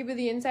promised to give you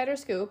the insider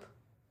scoop,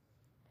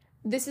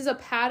 this is a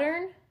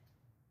pattern.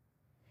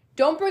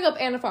 Don't bring up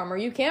Anna Farmer.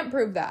 You can't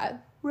prove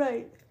that.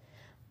 Right.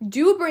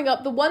 Do bring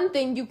up the one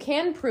thing you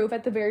can prove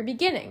at the very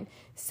beginning.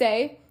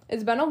 Say,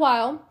 it's been a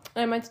while,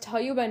 and I meant to tell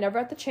you, but I never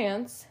had the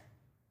chance.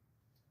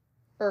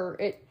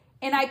 And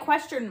I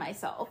questioned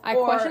myself.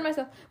 Questioned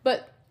myself.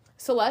 But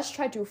Celeste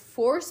tried to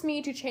force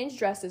me to change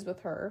dresses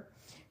with her.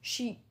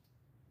 She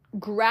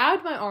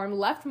grabbed my arm,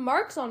 left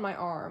marks on my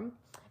arm,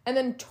 and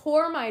then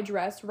tore my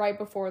dress right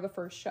before the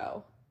first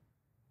show.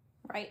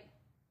 Right.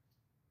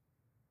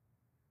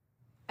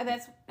 And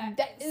that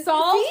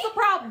solves the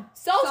problem.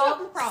 Solves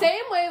the problem.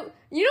 Same way.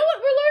 You know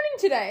what we're learning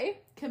today?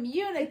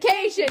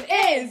 Communication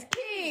is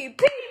key,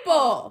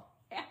 people.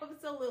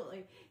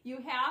 Absolutely. You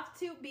have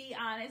to be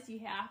honest. You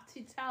have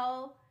to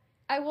tell.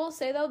 I will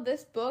say, though,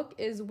 this book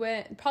is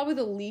probably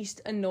the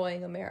least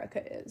annoying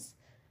America is.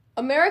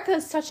 America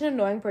is such an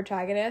annoying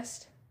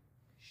protagonist.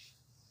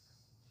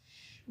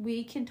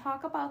 We can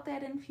talk about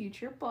that in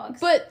future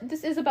books. But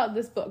this is about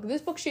this book.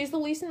 This book, she's the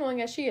least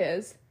annoying as she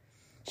is.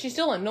 She's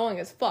still annoying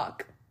as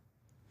fuck.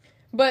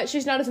 But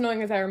she's not as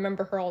annoying as I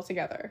remember her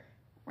altogether.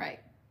 Right.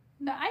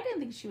 No, I didn't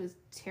think she was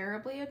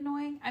terribly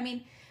annoying. I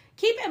mean,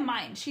 keep in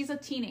mind, she's a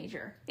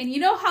teenager. And you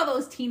know how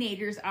those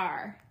teenagers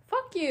are.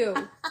 Fuck you.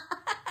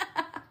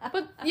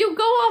 But you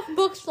go off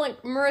books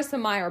like Marissa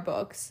Meyer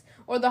books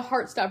or the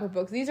Heartstopper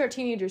books. These are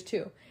teenagers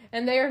too.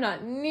 And they are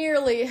not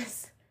nearly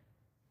as...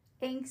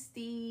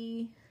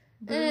 angsty.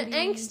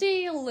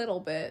 Angsty a little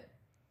bit.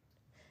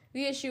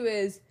 The issue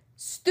is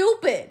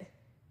stupid.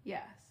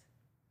 Yes.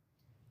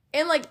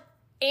 And like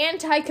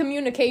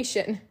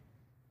anti-communication.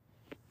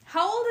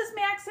 How old is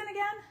Maxon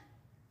again?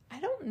 I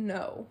don't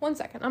know. 1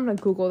 second. I'm going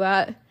to Google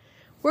that.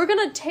 We're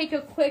going to take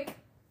a quick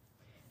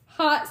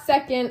hot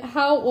second.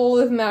 How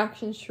old is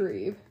Maxon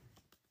Shreve?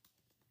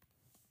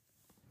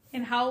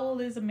 And how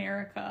old is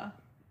America?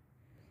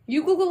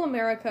 You Google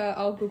America,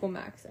 I'll Google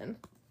Maxon.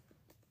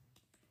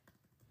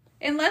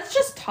 And let's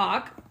just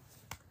talk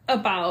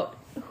about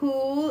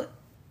who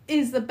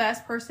is the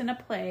best person to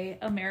play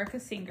America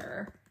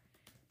Singer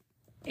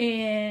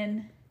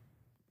in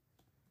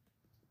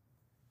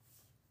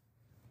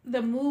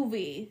the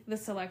movie, the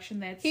selection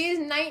that's... He's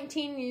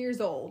 19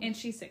 years old. And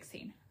she's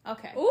 16.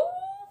 Okay. Ooh!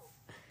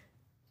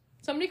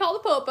 Somebody call the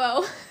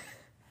popo.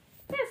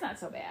 That's not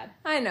so bad.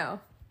 I know.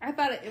 I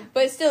thought it...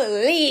 But it's still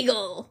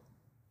illegal.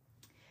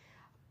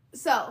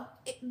 So,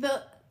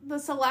 the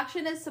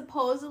selection is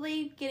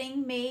supposedly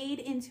getting made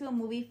into a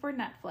movie for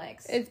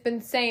Netflix. It's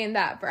been saying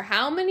that for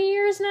how many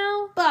years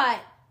now?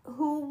 But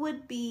who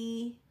would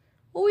be...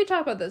 Well, we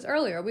talked about this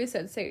earlier. We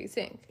said Sadie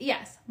Sink.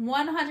 Yes,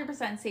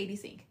 100% Sadie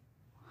Sink.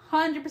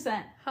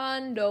 100%.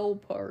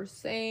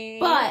 100%.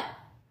 But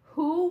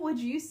who would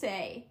you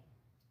say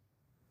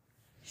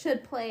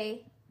should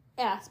play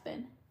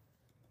Aspen?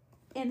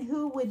 And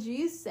who would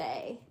you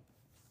say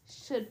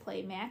should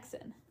play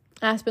Maxon?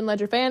 Aspen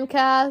Ledger fan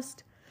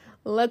cast.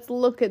 Let's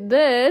look at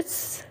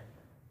this.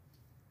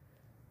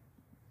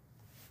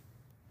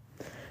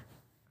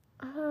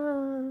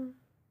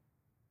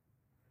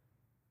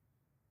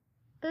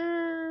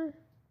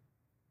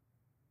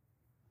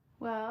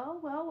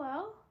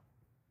 Well.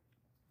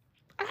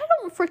 I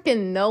don't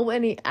freaking know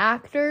any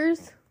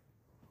actors.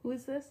 Who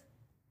is this?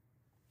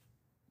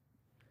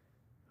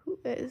 Who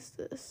is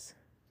this?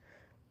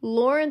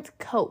 Lawrence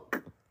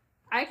Koch.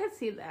 I could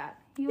see that.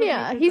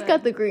 He's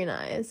got the green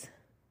eyes.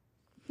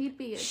 He'd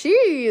be... She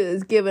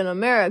is giving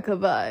America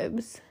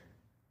vibes.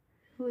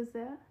 Who is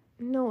that?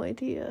 No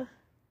idea.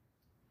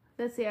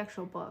 That's the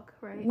actual book,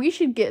 right? We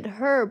should get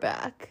her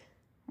back.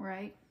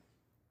 Right.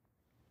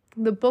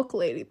 The book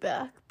lady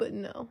back, but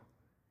no.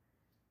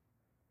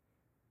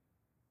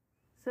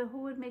 So who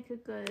would make a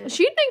good...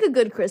 She'd make a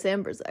good Chris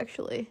Ambers,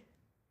 actually.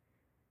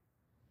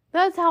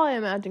 That's how I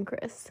imagine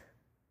Chris.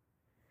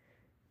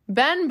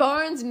 Ben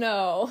Barnes,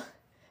 no.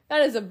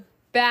 That is a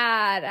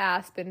bad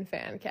Aspen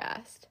fan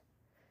cast.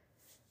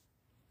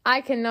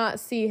 I cannot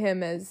see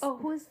him as... Oh,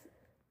 who is...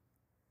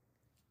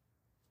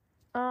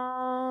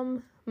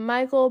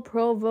 Michael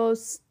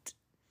Provost.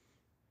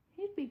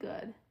 He'd be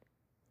good.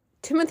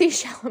 Timothée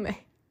Chalamet.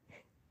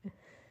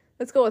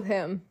 Let's go with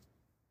him.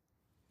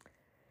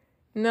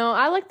 No,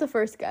 I like the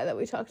first guy that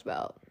we talked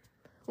about.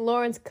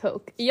 Lawrence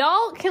Koch.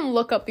 Y'all can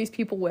look up these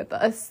people with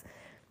us.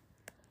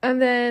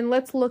 And then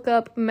let's look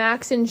up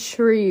Maxon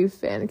Shreve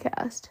fan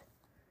cast.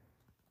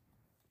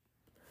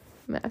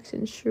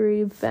 Maxon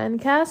Shreve fan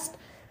cast.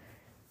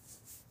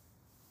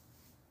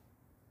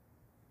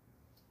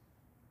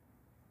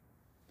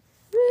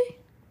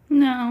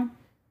 No.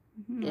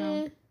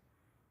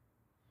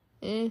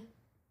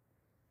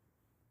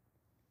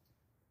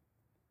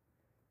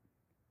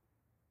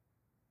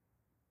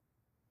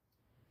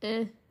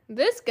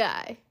 This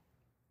guy.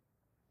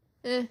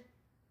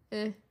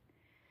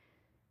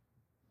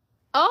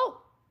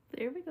 Oh!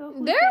 There we go.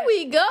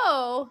 We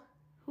go!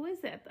 Who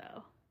is that,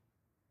 though?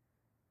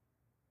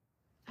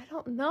 I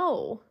don't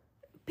know.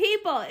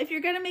 People, if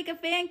you're gonna make a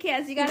fan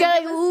cast, you gotta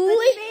give us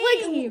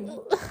the name.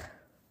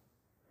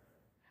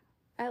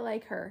 I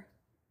like her.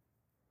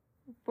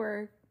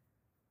 For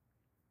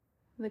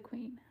the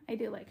queen. I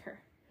do like her.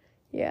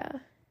 Yeah.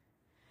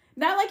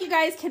 Not like you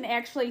guys can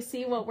actually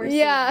see what we're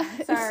seeing.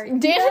 Sorry.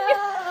 Daniel.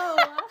 No!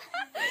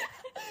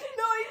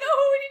 No, you know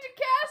who we need to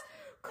cast?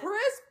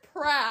 Chris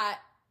Pratt.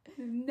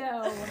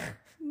 No.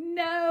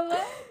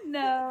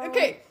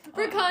 Okay,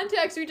 for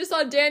context, we just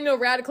saw Daniel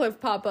Radcliffe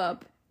pop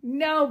up.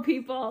 No,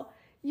 people.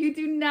 You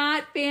do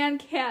not fan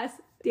cast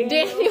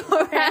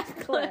Daniel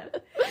Radcliffe.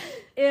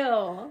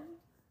 Ew.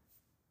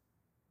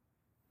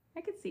 I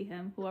could see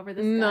him, whoever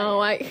this guy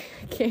No, is. I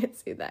can't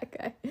see that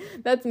guy.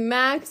 That's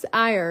Max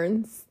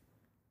Irons.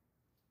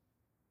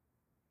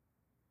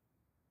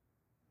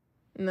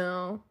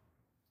 No.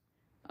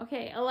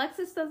 Okay,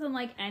 Alexis doesn't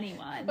like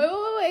anyone.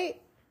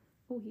 Wait.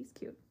 Oh, he's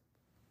cute.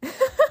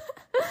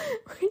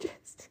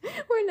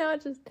 We're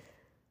not just...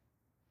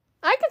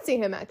 I could see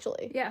him,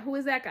 actually. Yeah, who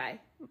is that guy?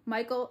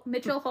 Mitchell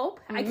Hope?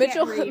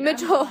 Mitchell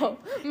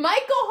Hope.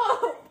 Michael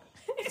Hope.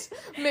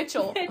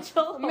 Mitchell.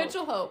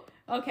 Mitchell Hope.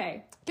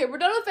 Okay. Okay, we're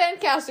done with fan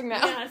casting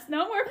now. Yes,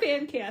 no more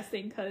fan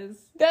casting, because...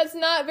 That's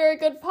not very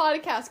good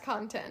podcast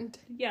content.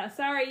 Yeah,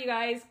 sorry, you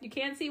guys. You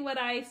can't see what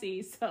I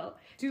see, so...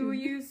 Do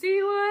you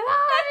see what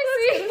I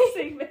see?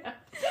 Sing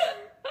that.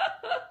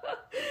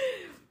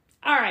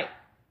 All right.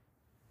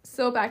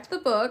 So back to the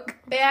book.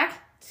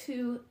 Back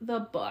to the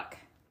book.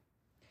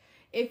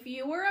 If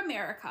you were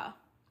America...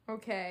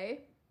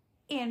 Okay.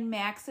 And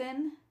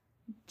Maxon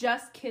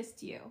just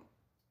kissed you,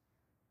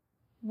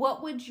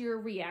 what would your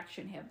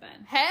reaction have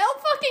been? Hell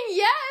fucking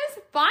yes!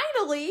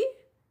 Finally!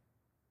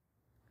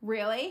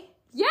 Really?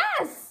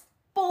 Yes!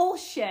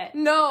 Bullshit.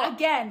 No.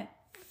 Again,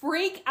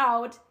 freak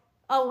out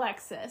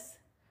Alexis.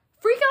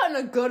 Freak out in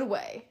a good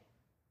way.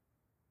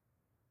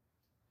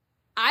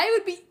 I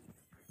would be...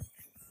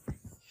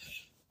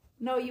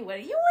 No, you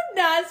wouldn't. You would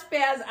not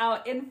spaz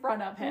out in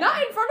front of him.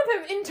 Not in front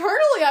of him.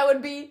 Internally, I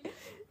would be...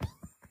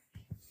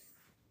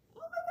 Oh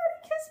my god,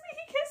 he kissed me.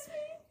 He kissed me.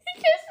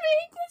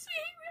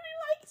 He really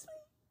likes me.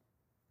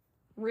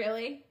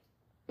 Really?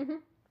 Mm-hmm.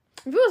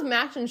 If it was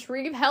Max and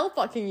Shreve, hell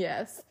fucking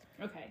yes.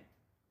 Okay.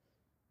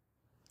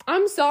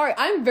 I'm sorry.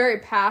 I'm very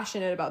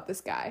passionate about this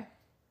guy.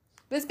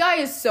 This guy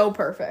is so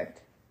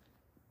perfect.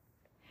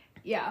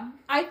 Yeah.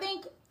 I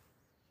think...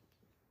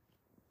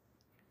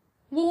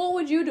 Well, what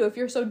would you do if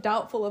you're so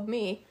doubtful of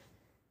me?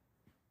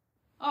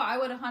 Oh, I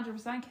would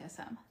 100% kiss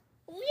him.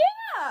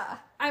 Yeah!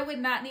 I would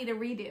not need a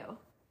redo.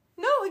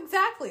 No,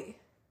 exactly.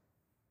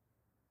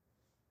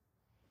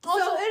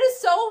 Also, it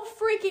is so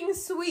freaking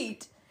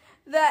sweet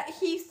that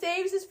he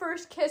saves his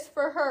first kiss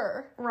for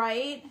her.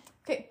 Right?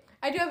 Okay,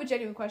 I do have a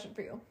genuine question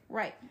for you.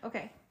 Right.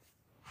 Okay.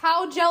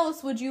 How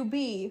jealous would you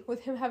be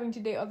with him having to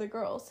date other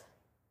girls?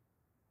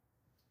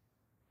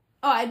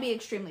 Oh, I'd be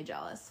extremely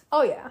jealous.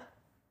 Oh, yeah.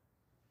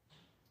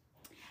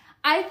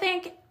 I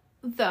think,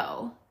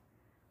 though,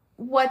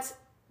 what's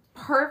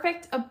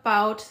perfect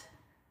about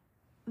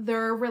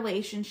their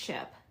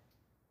relationship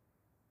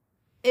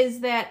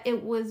is that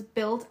it was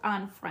built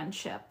on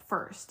friendship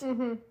first.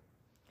 Mm-hmm.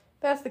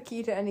 That's the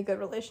key to any good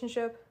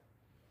relationship.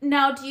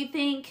 Now, do you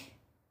think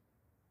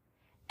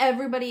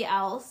everybody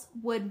else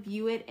would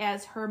view it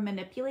as her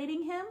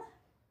manipulating him?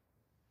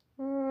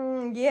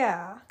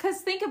 Yeah.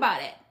 Because think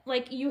about it.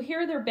 Like, you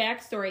hear their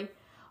backstory.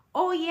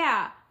 Oh,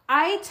 yeah,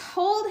 I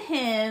told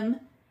him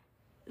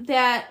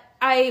that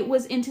I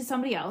was into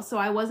somebody else, so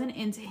I wasn't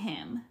into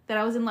him. That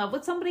I was in love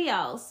with somebody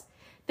else.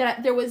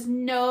 That there was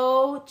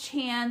no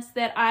chance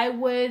that I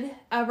would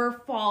ever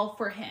fall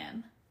for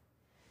him.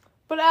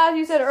 But as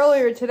you said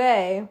earlier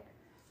today,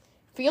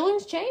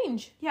 feelings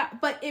change. Yeah,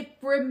 but it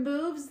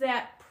removes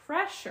that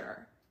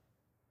pressure.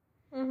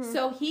 Mm-hmm.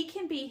 So he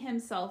can be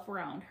himself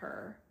around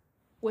her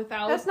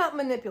without... That's not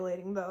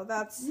manipulating, though.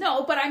 That's...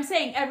 No, but I'm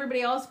saying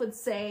everybody else would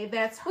say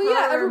that's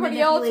her everybody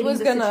else was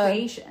the gonna...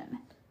 situation.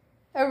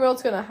 Everyone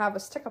else gonna have a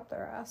stick up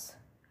their ass.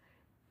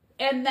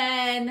 And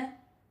then...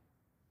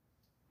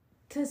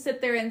 to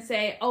sit there and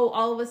say, oh,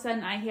 all of a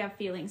sudden I have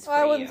feelings for you.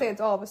 I wouldn't say it's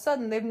all of a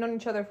sudden. They've known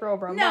each other for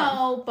over a month.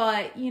 No,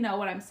 but you know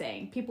what I'm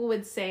saying. People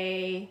would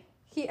say...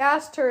 He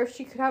asked her if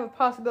she could have a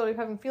possibility of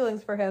having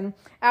feelings for him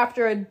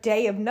after a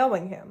day of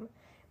knowing him.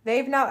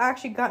 They've now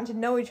actually gotten to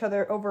know each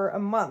other over a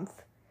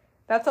month.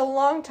 That's a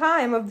long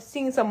time of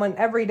seeing someone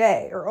every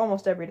day, or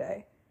almost every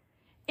day.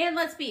 And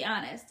let's be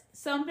honest.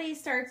 Somebody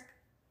starts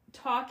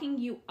talking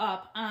you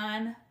up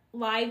on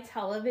live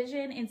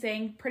television and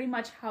saying pretty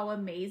much how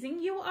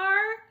amazing you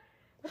are.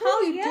 What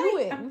are you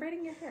doing? I'm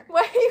braiding your hair.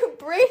 Why are you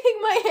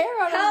braiding my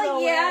hair out of nowhere?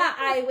 Hell yeah,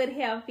 I would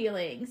have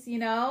feelings, you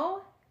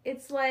know?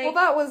 It's like... Well,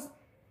 that was...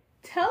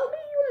 Tell me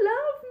you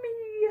love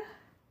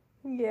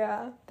me.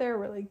 Yeah, they're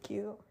really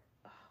cute. Oh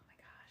my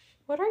gosh.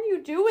 What are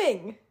you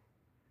doing?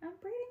 I'm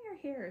braiding your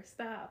hair.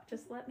 Stop.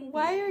 Just let me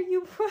Why are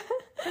you...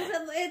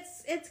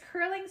 it's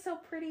curling so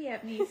pretty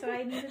at me, so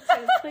I needed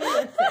to play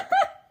with it.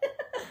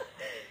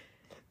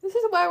 This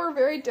is why we're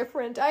very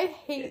different. I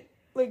hate,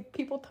 like,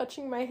 people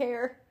touching my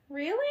hair.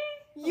 Really?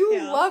 You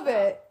love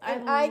it,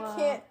 and I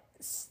can't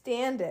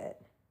stand it.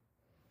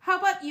 How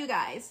about you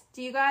guys?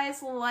 Do you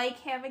guys like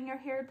having your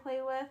hair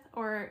played with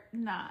or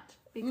not?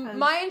 Because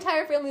my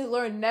entire family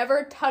learned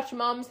never touch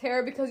mom's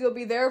hair because you'll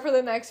be there for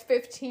the next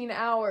 15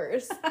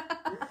 hours.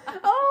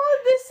 Oh,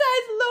 this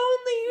side's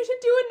lonely. You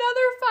should do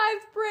another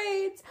 5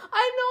 braids.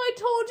 I know I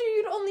told you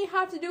you'd only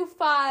have to do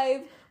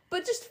 5,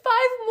 but just 5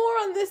 more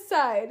on this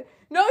side.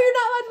 No, you're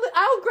not allowed to.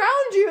 I'll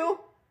ground you.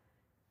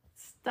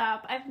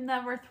 Stop. I've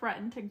never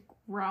threatened to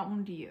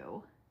ground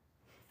you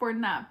for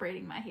not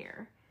braiding my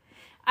hair.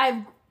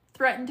 I've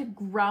threatened to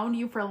ground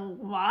you for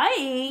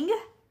lying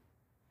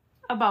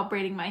about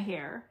braiding my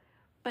hair,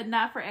 but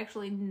not for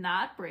actually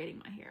not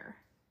braiding my hair.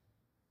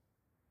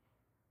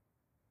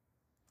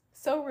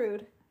 So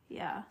rude.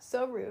 Yeah.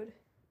 So rude.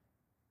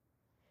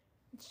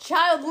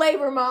 Child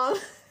labor, Mom.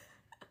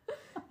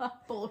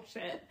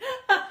 Bullshit.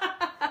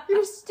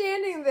 You're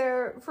standing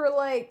there for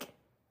like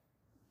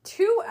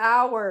 2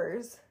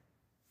 hours.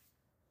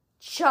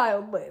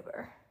 Child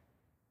labor.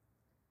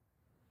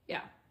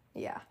 Yeah.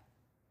 Yeah.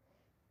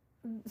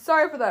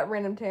 Sorry for that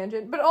random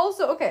tangent. But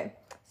also, okay,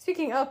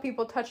 speaking of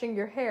people touching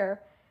your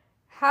hair,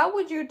 How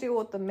would you deal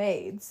with the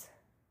maids?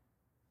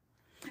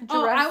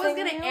 I was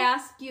going to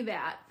ask you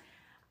that.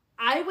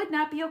 I would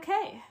not be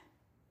okay.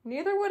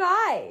 Neither would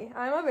I.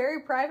 I'm a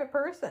very private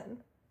person.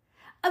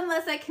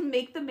 Unless I can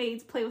make the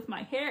maids play with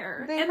my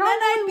hair. They and then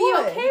I'd be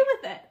would. okay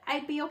with it.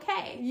 I'd be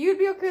okay. You'd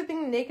be okay with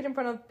being naked in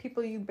front of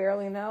people you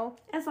barely know?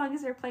 As long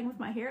as they're playing with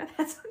my hair,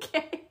 that's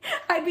okay.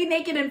 I'd be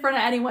naked in front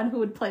of anyone who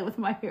would play with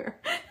my hair.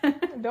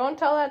 Don't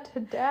tell that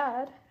to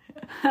Dad.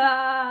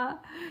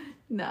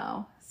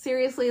 No.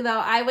 Seriously,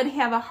 though, I would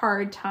have a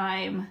hard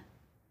time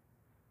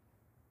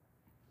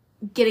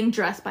getting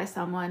dressed by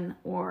someone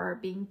or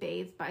being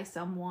bathed by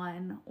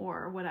someone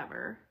or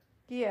whatever.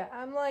 Yeah,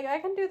 I'm like, I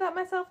can do that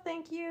myself,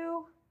 thank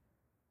you.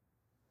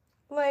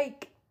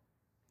 Like,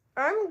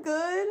 I'm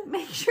good.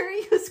 Make sure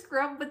you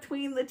scrub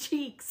between the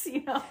cheeks,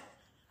 you know?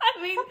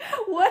 I mean,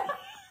 what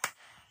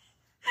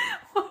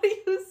do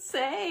you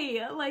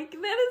say? Like,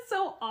 that is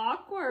so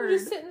awkward. I'm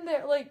just sitting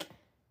there, like,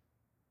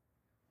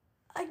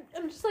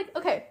 I'm just like,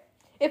 okay,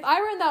 if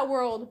I were in that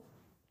world,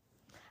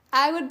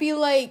 I would be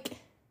like,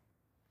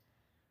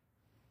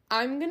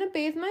 I'm gonna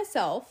bathe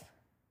myself.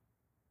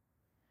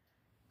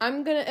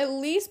 I'm gonna at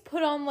least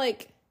put on,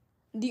 like,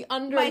 the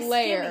under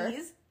layer. My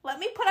skimmies. Let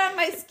me put on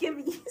my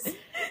skimmies.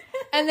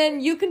 And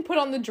then you can put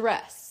on the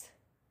dress.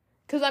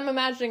 Because I'm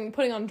imagining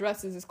putting on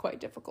dresses is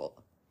quite difficult.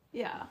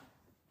 Yeah.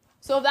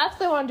 So if that's what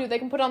they want to do, they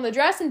can put on the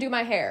dress and do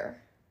my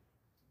hair.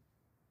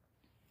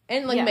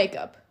 And, like,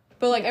 makeup.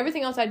 But, like,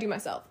 everything else I do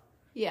myself.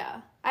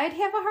 Yeah. I'd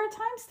have a hard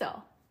time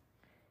still.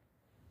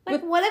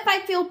 Like, what if I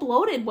feel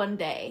bloated one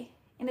day?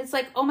 And it's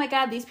like, oh my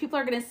God, these people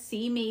are going to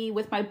see me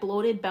with my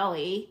bloated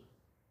belly.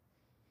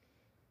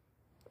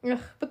 Ugh,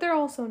 but they're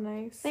all so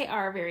nice. They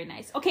are very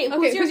nice. Okay,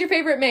 who's your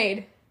favorite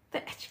maid?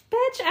 Bitch,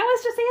 I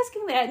was just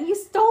asking that, and you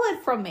stole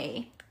it from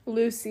me.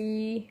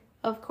 Lucy.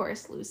 Of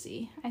course,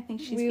 Lucy. I think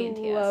she's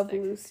fantastic. We love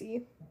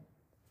Lucy.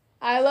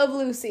 I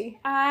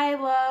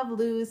love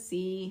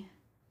Lucy.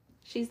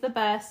 She's the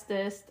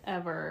bestest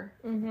ever.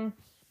 Mm-hmm.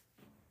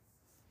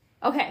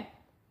 Okay.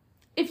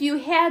 If you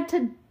had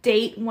to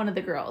date one of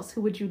the girls,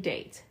 who would you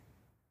date?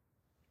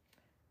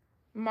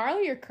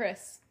 Marley or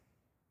Chris?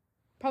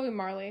 Probably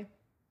Marley.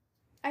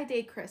 I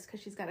date Chris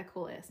because she's got a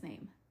cool ass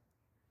name.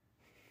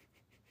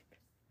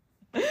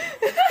 I love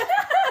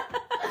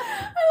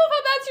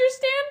how that's your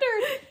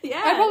standard.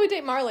 Yeah. I'd probably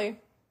date Marley.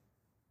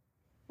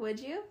 Would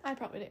you? I'd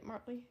probably date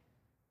Marley.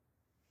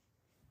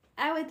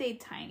 I would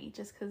date Tiny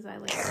just because I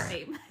like her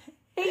name.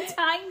 Hey,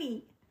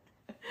 Tiny.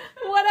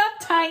 What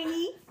up,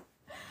 Tiny?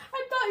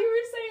 I thought you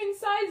were saying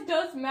size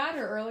does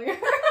matter earlier.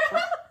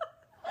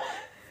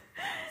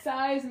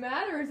 Size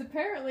matters,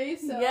 apparently,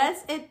 so...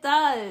 Yes, it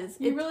does.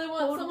 You really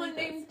want someone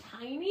named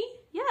Tiny?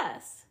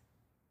 Yes.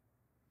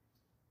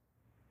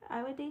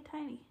 I would date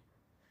Tiny.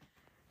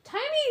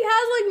 Tiny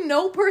has, like,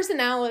 no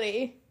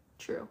personality.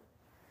 True.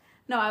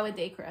 No, I would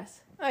date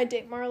Chris. I'd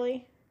date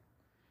Marley.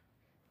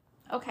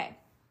 Okay.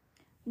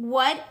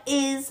 What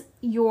is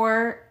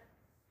your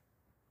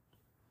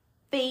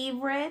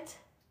favorite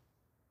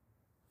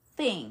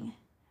thing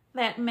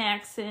that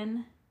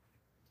Maxon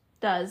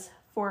does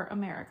for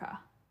America?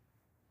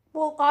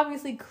 Well,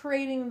 obviously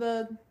creating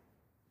the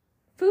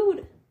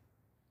food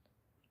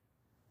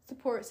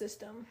support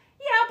system.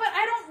 Yeah, but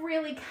I don't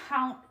really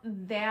count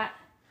that.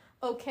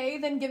 Okay,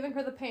 then giving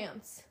her the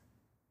pants.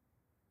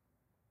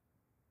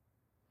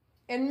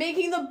 And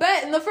making the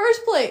bet in the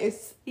first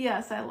place.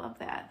 Yes, I love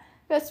that.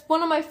 That's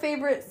one of my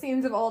favorite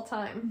scenes of all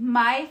time.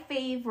 My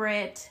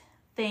favorite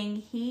thing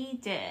he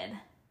did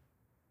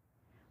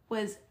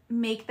was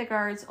make the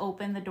guards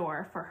open the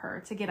door for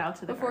her to get out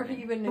to the garden. Before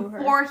he even knew her.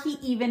 Before he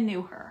even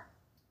knew her.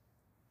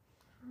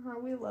 Oh,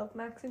 we love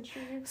Max and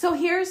Cheese. So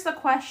here's the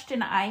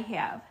question I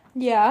have.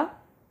 Yeah?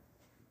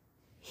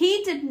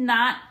 He did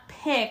not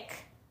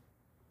pick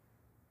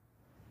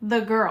the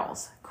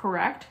girls,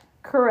 correct?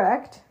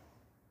 Correct.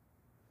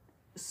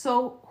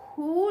 So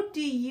who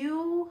do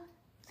you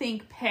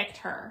think picked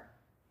her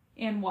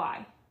and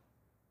why?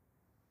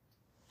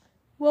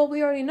 Well,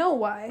 we already know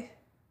why.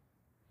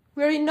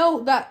 We already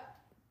know that.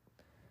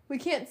 We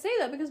can't say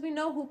that because we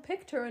know who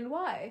picked her and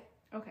why.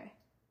 Okay.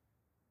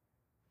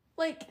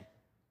 Like,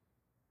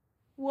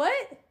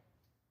 what?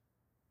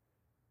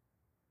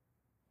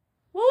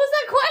 What was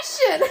that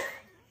question?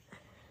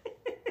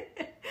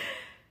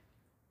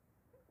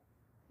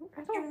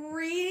 I'm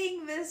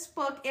reading this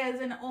book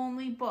as an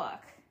only book.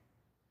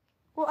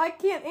 Well, I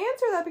can't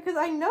answer that because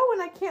I know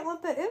and I can't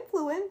let that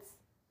influence.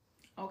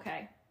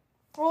 Okay.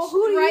 Well,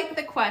 write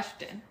the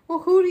question. Well,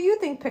 who do you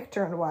think picked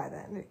her and why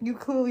then? You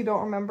clearly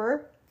don't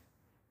remember.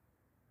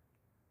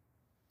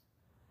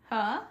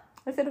 Huh?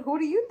 I said, who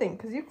do you think?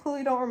 Because you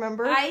clearly don't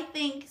remember. I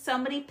think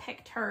somebody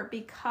picked her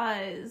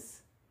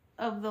because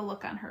of the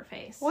look on her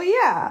face. Well,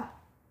 yeah.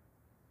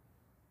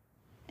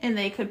 And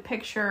they could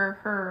picture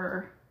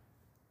her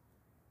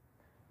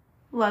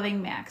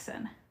loving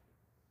Maxon.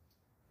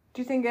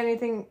 Do you think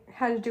anything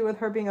had to do with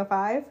her being a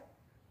 5?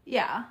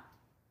 Yeah.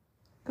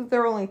 Because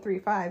there were only 3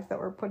 5s that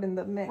were put in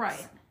the mix.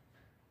 Right.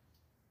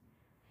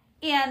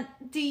 And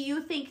do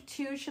you think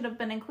 2 should have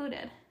been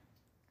included?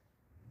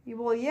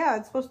 Well, yeah,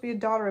 it's supposed to be a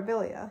daughter of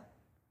Ilya.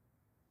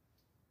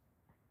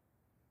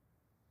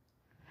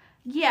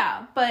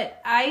 Yeah,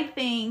 but I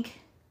think...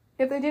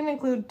 If they didn't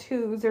include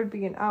twos, there'd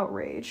be an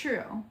outrage.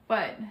 True,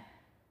 but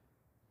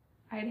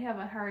I'd have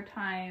a hard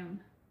time...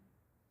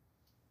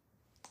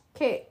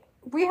 Okay,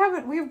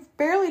 we've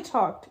barely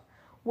talked.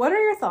 What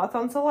are your thoughts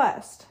on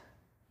Celeste?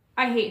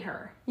 I hate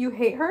her. You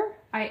hate her?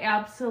 I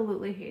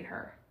absolutely hate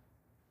her.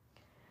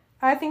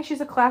 I think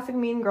she's a classic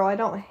mean girl. I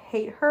don't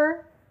hate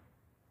her.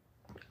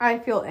 I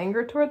feel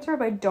anger towards her,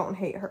 but I don't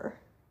hate her.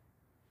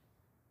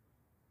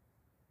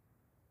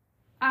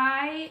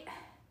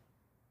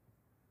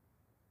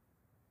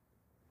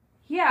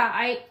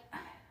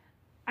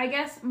 I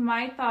guess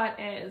my thought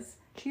is...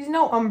 She's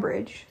no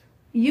Umbridge.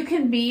 You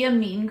can be a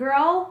mean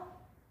girl,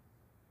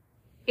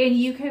 and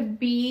you could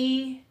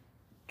be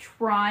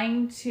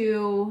trying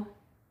to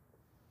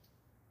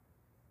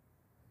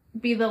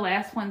be the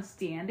last one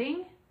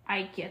standing.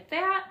 I get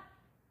that.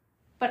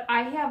 But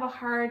I have a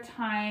hard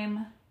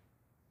time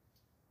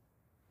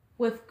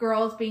with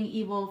girls being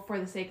evil for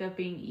the sake of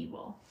being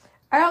evil.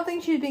 I don't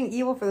think she's being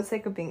evil for the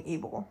sake of being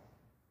evil.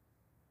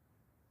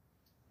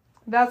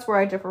 That's where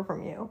I differ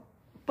from you.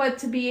 But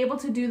to be able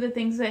to do the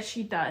things that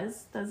she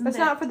does, doesn't That's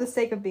not for the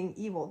sake of being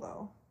evil,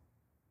 though.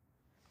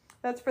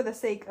 That's for the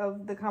sake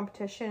of the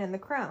competition and the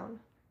crown.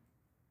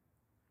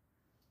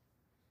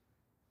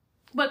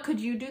 But could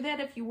you do that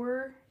if you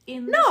were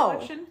in the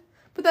selection?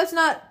 But that's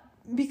not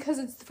because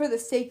it's for the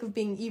sake of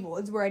being evil.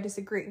 Is where I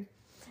disagree.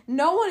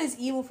 No one is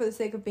evil for the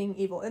sake of being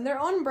evil. In their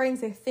own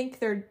brains, they think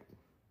they're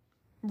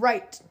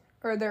right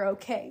or they're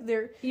okay.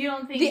 You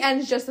don't think the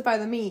ends justify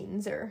the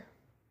means or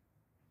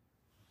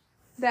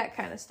that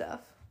kind of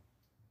stuff.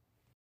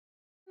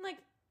 Like,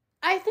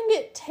 I think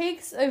it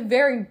takes a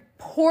very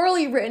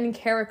poorly written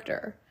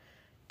character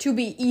to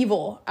be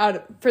evil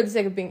for the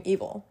sake of being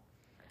evil.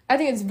 I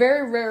think it's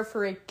very rare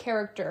for a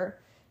character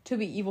to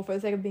be evil for the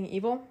sake of being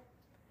evil.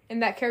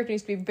 And that character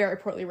needs to be very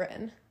poorly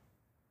written.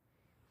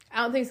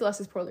 I don't think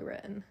Celeste is poorly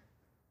written.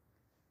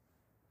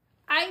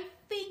 I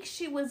think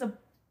she was a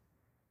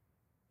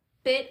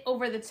bit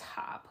over the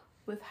top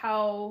with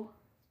how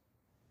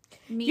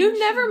mean You've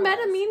never met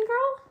a mean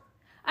girl?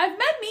 I've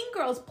met mean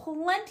girls,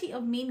 plenty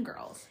of mean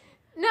girls.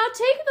 Now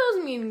take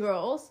those mean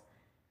girls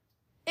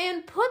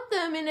and put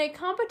them in a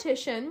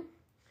competition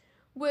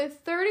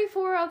with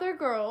 34 other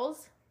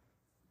girls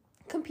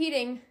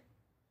competing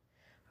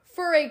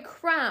for a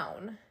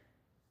crown.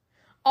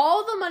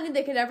 All the money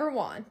they could ever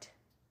want.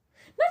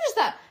 Not just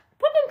that,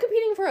 put them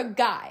competing for a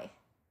guy.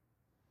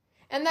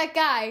 And that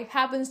guy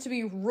happens to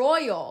be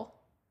royal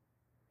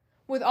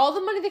with all the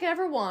money they could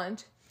ever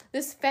want.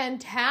 This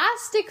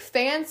fantastic,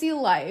 fancy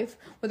life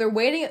where they're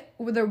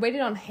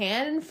waiting on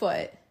hand and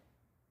foot.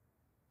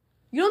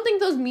 You don't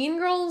think those mean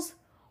girls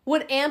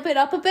would amp it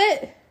up a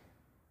bit?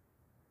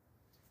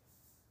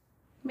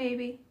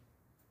 Maybe.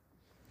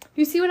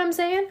 You see what I'm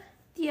saying?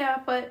 Yeah,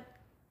 but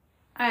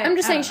I'm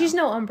just saying she's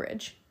no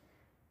Umbridge.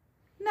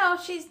 No,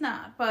 she's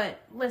not.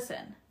 But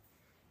listen.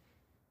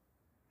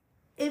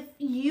 If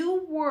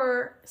you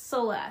were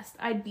Celeste,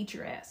 I'd beat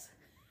your ass.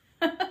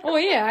 Oh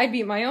yeah, I'd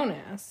beat my own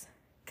ass.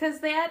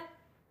 Because that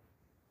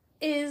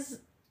is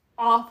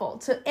awful.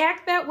 To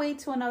act that way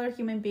to another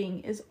human being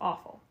is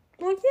awful.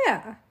 Well,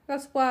 yeah.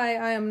 That's why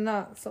I am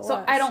not Celeste.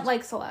 So I don't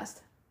like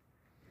Celeste.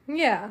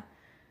 Yeah.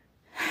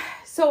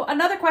 So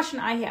another question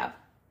I have.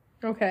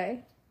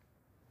 Okay.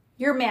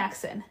 You're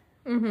Maxon.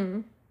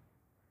 Mm-hmm.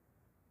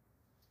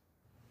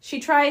 She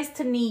tries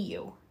to knee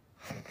you.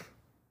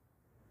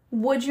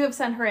 Would you have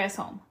sent her ass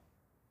home?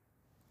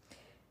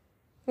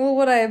 Well,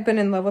 would I have been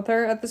in love with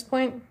her at this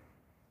point?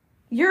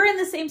 You're in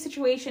the same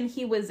situation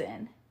he was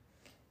in.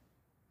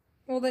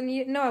 Well,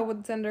 then, no, I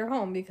wouldn't send her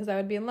home because I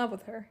would be in love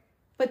with her.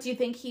 But do you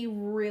think he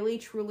really,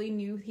 truly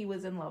knew he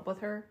was in love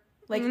with her?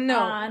 Like, no.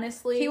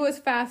 Honestly? He was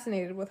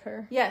fascinated with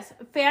her. Yes.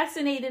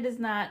 Fascinated is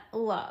not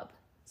love.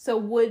 So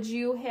would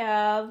you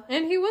have...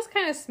 And he was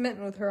kind of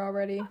smitten with her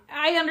already.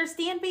 I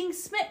understand being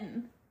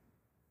smitten.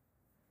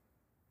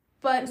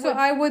 But... So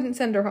I wouldn't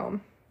send her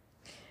home.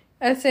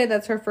 I'd say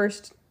that's her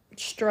first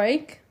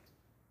strike.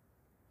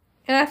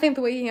 And I think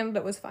the way he handled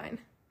it was fine.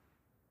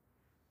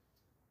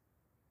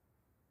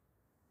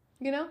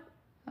 You know?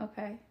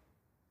 Okay.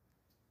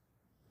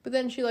 But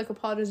then she,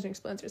 apologizes and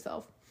explains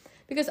herself.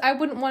 Because I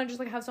wouldn't want to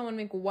just, have someone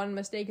make one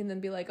mistake and then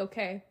be like,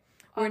 okay,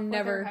 we're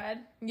never... With her head?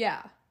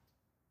 Yeah.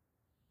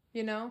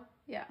 You know?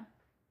 Yeah.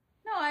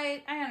 No,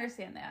 I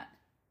understand that.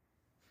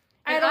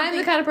 I'm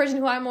the kind of person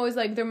who I'm always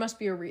like, there must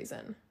be a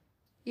reason.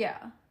 Yeah.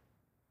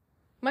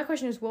 My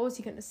question is, what was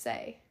he going to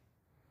say?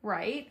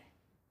 Right?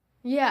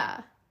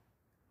 Yeah.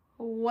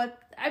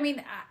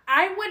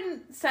 I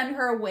wouldn't send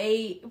her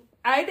away.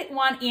 I didn't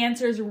want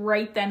answers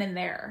right then and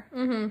there.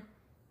 Mm-hmm.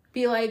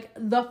 Be like,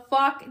 the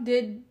fuck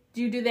did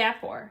you do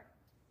that for?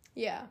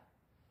 Yeah.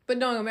 But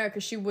knowing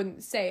America, she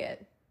wouldn't say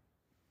it.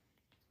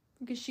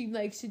 Because she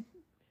likes to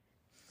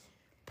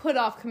put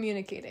off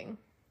communicating.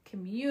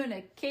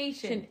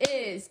 Communication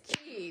is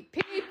key,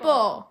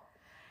 people.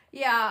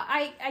 Yeah,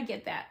 I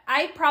get that.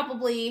 I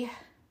probably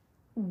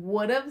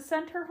would have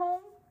sent her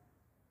home.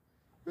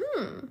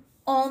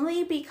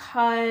 Only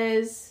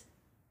because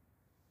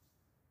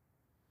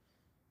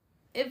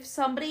if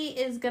somebody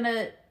is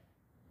gonna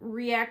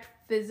react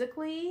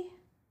physically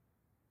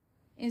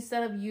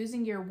instead of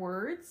using your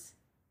words,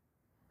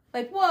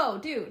 like, whoa,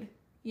 dude,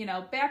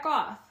 back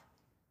off.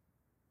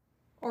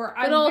 Or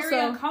I'm very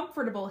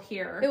uncomfortable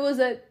here. It was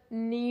a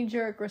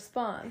knee-jerk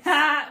response.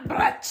 That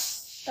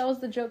was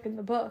the joke in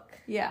the book.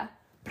 Yeah.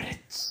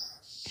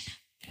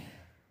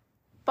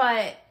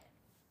 But,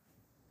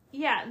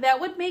 yeah,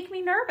 that would make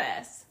me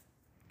nervous.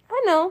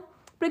 I know.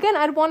 But again,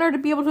 I'd want her to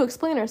be able to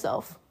explain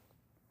herself.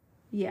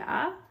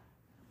 Yeah.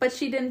 But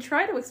she didn't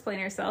try to explain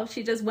herself.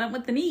 She just went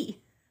with the knee.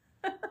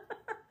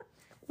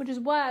 Which is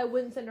why I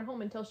wouldn't send her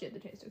home until she had the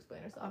chance to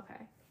explain herself.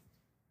 Okay.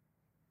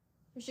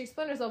 If she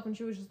explained herself and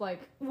she was just like...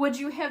 Would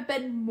you have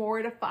been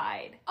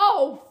mortified?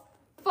 Oh,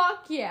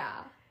 fuck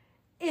yeah.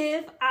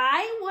 If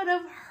I would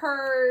have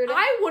heard...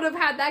 I would have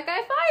had that guy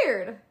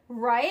fired.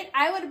 Right?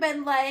 I would have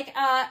been like,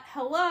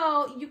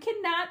 hello, you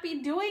cannot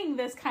be doing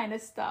this kind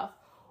of stuff.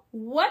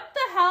 What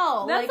the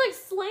hell? That's like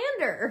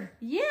slander.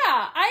 Yeah,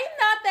 I'm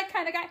not that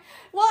kind of guy.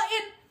 Well,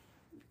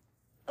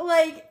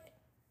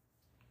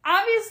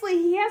 obviously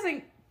he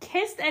hasn't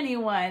kissed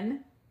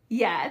anyone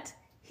yet.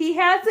 He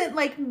hasn't,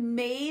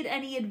 made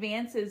any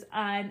advances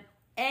on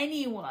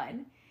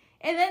anyone.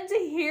 And then to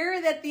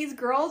hear that these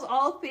girls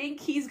all think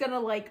he's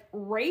gonna,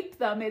 rape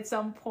them at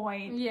some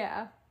point.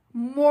 Yeah.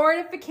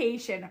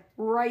 Mortification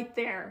right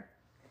there.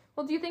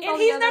 Well, do you think... And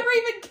he's never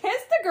even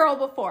kissed a girl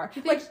before.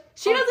 She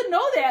doesn't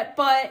know that,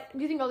 but...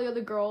 Do you think all the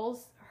other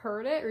girls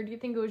heard it? Or do you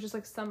think it was just,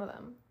 some of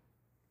them?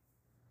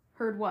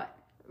 Heard what?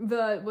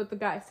 What the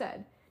guy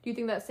said. Do you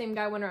think that same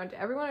guy went around to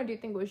everyone, or do you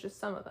think it was just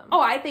some of them?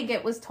 Oh, I think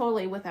it was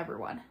totally with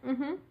everyone.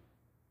 Mm-hmm.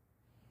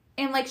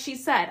 And like she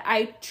said,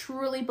 I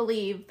truly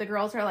believe the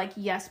girls are like,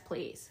 yes,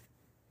 please.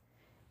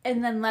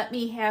 And then let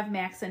me have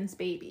Maxon's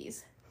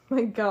babies.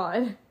 My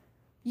God.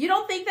 You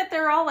don't think that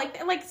they're all like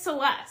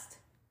Celeste?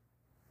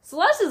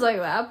 Celeste is like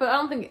that, but I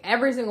don't think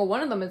every single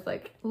one of them is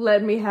like,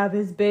 let me have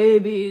his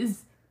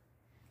babies.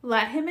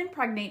 Let him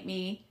impregnate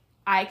me.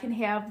 I can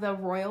have the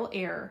royal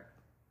heir.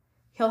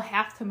 He'll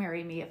have to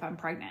marry me if I'm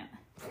pregnant.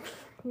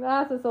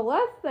 That's a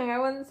Celeste thing. I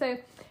wouldn't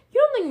say...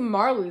 You don't think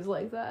Marley's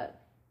like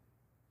that?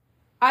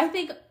 I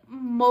think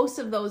most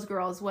of those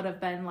girls would have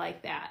been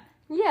like that.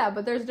 Yeah,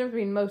 but there's a difference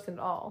between most and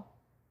all.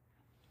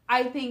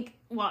 I think,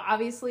 well,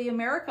 obviously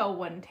America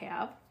wouldn't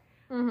have.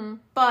 Mm-hmm.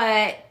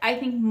 But I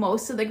think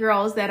most of the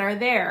girls that are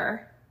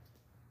there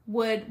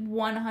would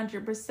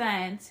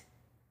 100%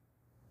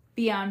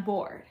 be on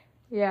board.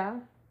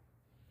 Yeah.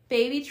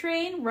 Baby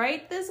train,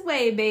 right this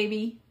way,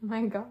 baby.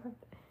 My God.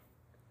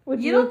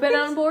 Would you have been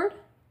on board?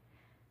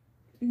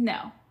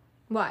 No.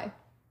 Why?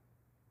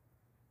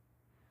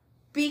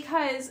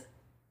 Because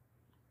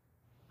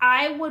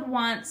I would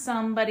want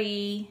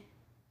somebody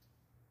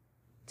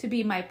to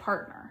be my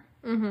partner.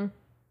 Mm-hmm.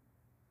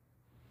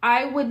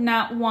 I would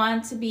not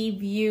want to be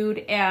viewed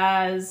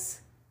as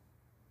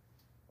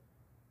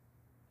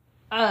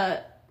a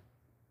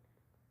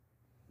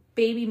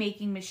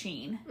baby-making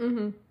machine.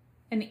 Mm-hmm.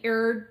 An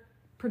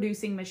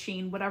heir-producing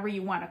machine, whatever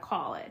you want to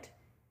call it.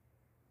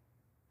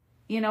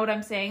 You know what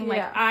I'm saying?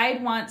 Yeah.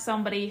 I'd want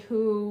somebody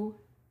who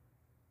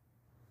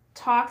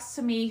talks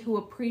to me, who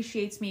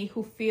appreciates me,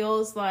 who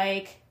feels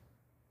like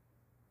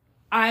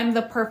I'm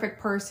the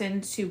perfect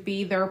person to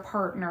be their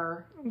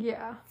partner.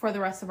 Yeah. For the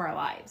rest of our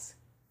lives.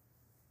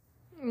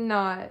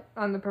 Not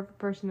I'm the perfect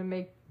person to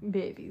make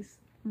babies.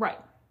 Right.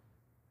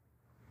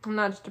 I'm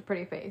not just a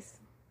pretty face.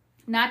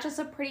 Not just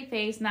a pretty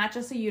face, not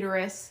just a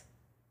uterus.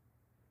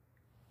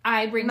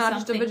 I bring not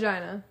something... just a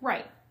vagina.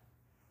 Right.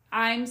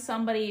 I'm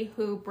somebody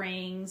who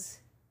brings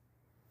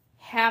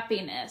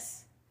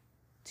happiness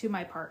to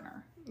my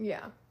partner.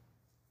 Yeah.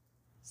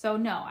 So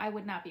no, I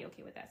would not be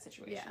okay with that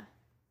situation. Yeah.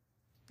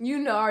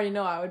 You already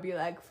know I would be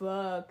like,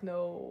 fuck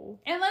no.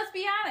 And let's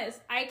be honest,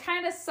 I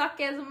kind of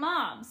suck as a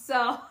mom, so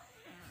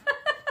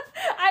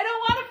I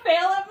don't want to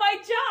fail at my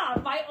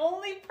job, my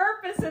only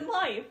purpose in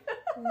life.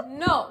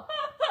 No.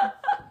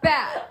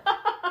 Bad.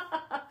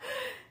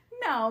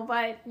 No,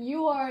 but...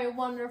 You are a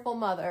wonderful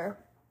mother.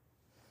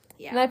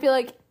 Yeah. And I feel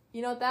like,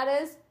 you know what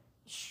that is?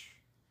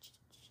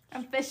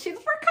 I'm fishing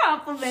for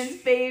compliments,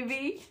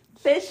 baby.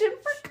 Fishing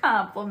for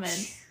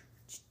compliments.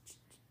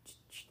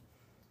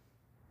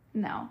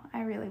 No,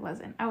 I really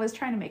wasn't. I was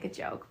trying to make a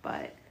joke,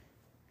 but...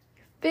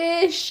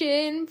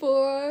 Fishing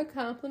for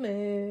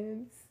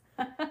compliments.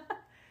 All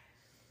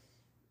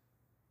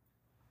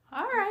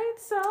right,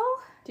 so...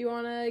 Do you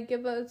want to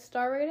give a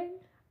star rating?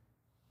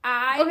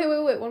 Okay,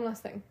 wait. One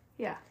last thing.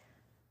 Yeah.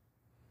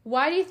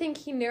 Why do you think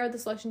he narrowed the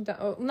selection down?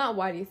 Oh, not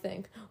why do you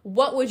think.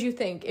 What would you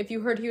think if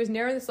you heard he was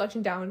narrowing the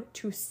selection down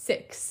to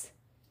 6?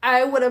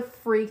 I would have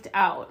freaked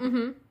out.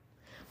 Mm-hmm.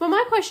 But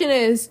my question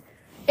is,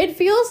 it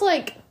feels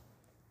like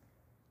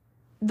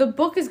the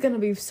book is going to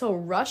be so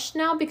rushed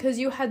now because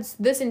you had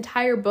this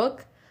entire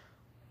book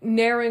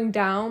narrowing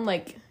down,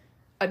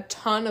 a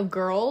ton of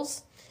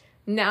girls.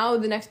 Now,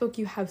 the next book,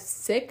 you have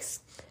 6.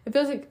 It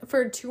feels like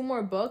for 2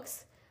 more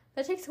books,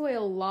 that takes away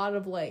a lot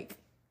of,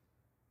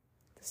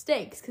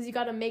 stakes because you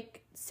got to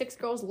make 6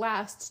 girls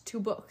last 2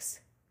 books.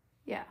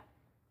 Yeah.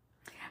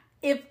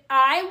 If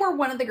I were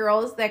one of the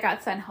girls that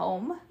got sent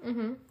home,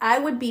 I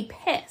would be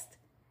pissed.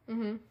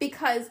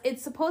 Because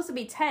it's supposed to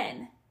be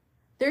 10.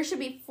 There should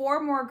be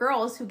 4 more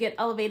girls who get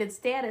elevated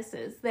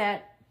statuses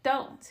that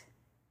don't.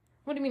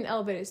 What do you mean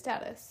elevated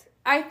status?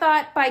 I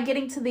thought by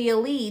getting to the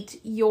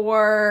elite,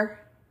 you're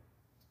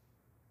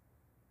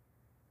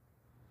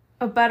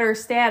a better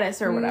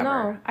status or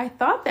whatever. No. I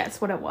thought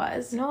that's what it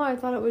was. No, I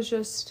thought it was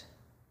just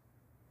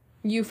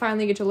you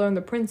finally get to learn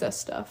the princess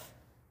stuff.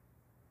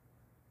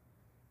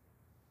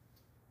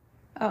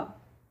 Oh.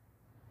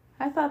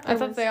 I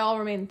thought they all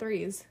remain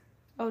 3s.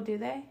 Oh, do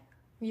they?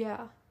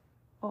 Yeah.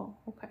 Oh,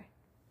 okay.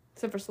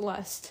 Except for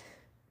Celeste.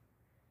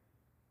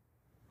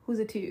 Who's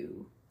a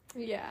 2?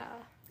 Yeah.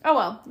 Oh,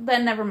 well.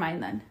 Then never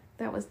mind then.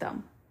 That was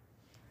dumb.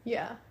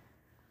 Yeah.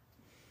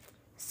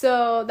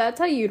 So that's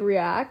how you'd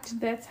react.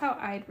 That's how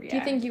I'd react. Do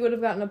you think you would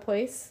have gotten a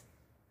place?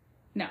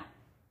 No.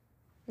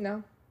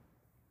 No.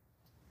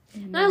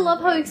 And I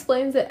love how he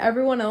explains that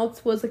everyone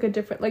else was like a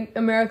different, like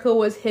America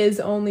was his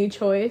only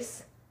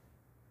choice.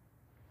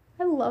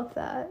 I love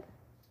that.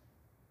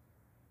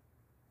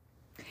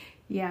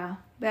 Yeah,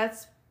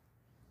 that's...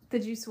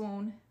 Did you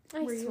swoon?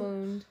 I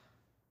swooned.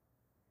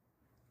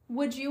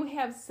 Would you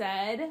have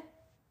said,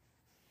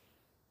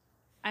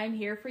 I'm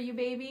here for you,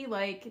 baby?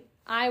 Like...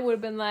 I would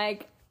have been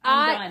like...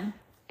 I'm done.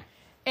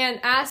 And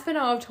Aspen,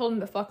 I would have told him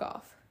to fuck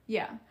off.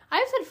 Yeah.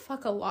 I've said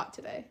fuck a lot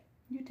today.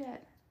 You did.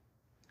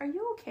 Are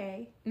you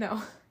okay?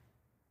 No.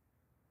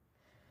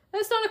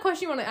 That's not a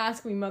question you want to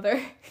ask me, Mother.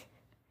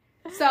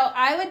 So,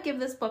 I would give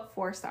this book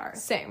 4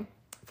 stars. Same.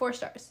 4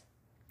 stars.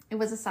 It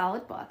was a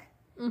solid book.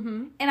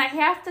 Mm-hmm. And I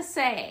have to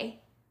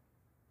say,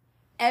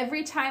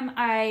 every time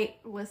I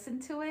listen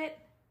to it,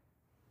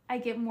 I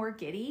get more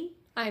giddy.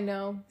 I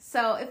know.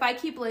 So, if I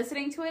keep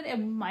listening to it, it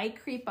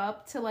might creep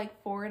up to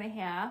like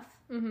 4.5.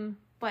 Mm-hmm.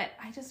 But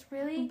I just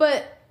really...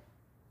 But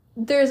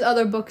there's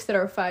other books that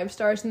are 5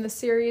 stars in the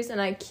series, and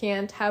I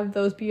can't have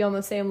those be on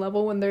the same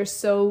level when they're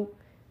so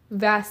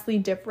vastly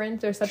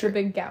different. There's such a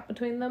big gap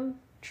between them.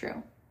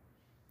 True.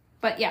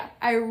 But yeah,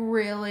 I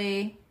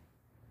really,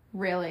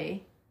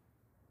 really,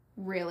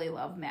 really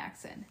love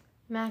Maxon.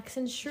 Max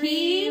and Shreve.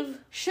 He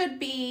should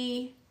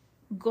be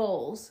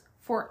goals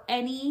for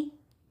any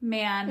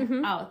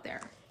man out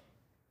there.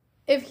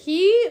 If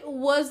he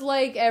was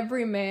like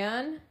every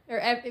man, or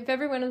if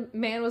every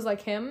man was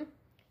like him,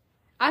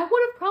 I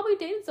would have probably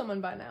dated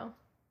someone by now.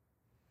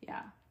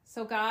 Yeah.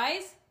 So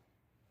guys,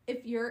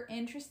 if you're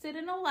interested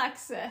in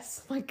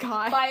Alexis, Oh my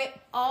God. by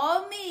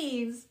all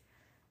means,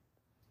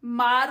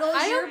 model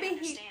your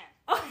behavior.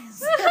 Oh,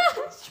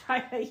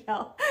 trying to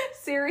yell.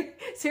 Siri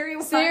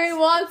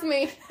wants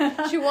me.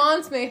 She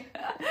wants me.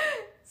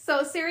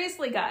 So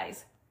seriously,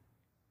 guys,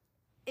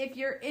 if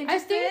you're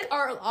interested, I think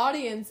our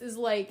audience is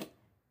like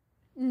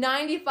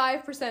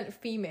 95%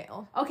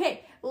 female.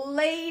 Okay,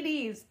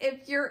 ladies,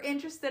 if you're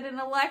interested in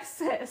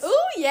Alexis, Ooh,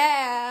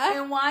 yeah.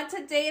 and want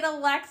to date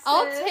Alexis,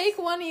 I'll take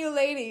one of you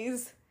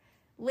ladies.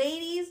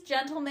 Ladies,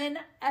 gentlemen,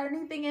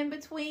 anything in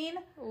between.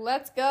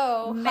 Let's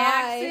go.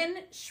 Maxon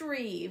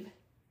Shreve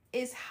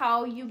is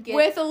how you get...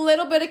 With a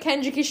little bit of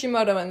Kenji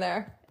Kishimoto in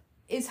there.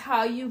 Is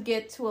how you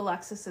get to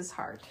Alexis's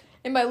heart.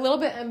 And by a little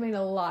bit, I mean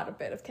a lot of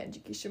bit of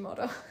Kenji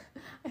Kishimoto.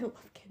 I love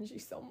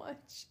Kenji so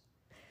much.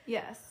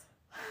 Yes.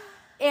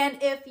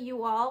 And if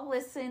you all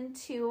listen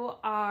to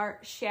our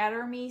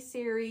Shatter Me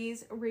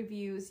series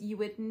reviews, you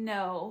would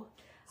know...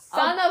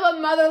 Son of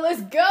a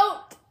motherless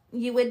goat!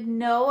 You would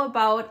know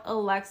about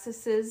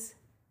Alexis's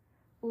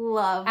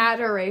love...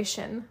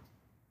 Adoration.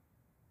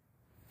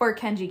 For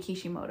Kenji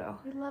Kishimoto.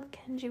 We love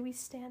Kenji. We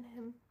stan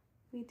him.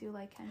 We do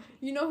like Kenji.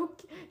 You know,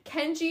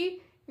 Kenji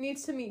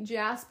needs to meet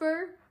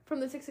Jasper from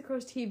the Six of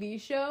Crows TV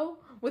show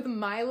with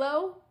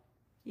Milo.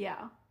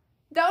 Yeah.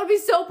 That would be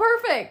so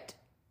perfect.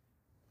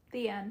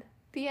 The end.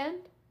 The end?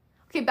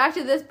 Okay, back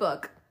to this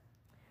book.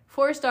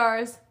 4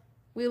 stars.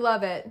 We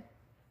love it.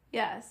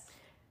 Yes.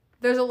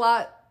 There's a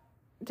lot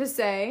to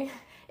say.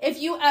 If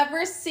you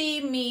ever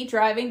see me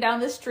driving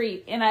down the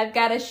street and I've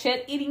got a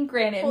shit-eating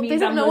grin, it means they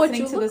don't I'm know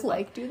listening what you to look this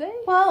like, do they?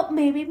 Well,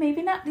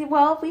 maybe not.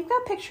 Well, we've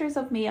got pictures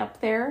of me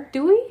up there.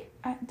 Do we?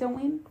 Don't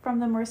we? From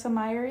the Marissa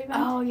Meyer event?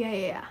 Oh,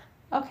 yeah.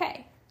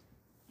 Okay.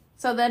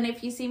 So then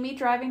if you see me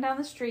driving down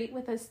the street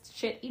with a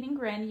shit-eating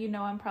grin, you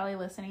know I'm probably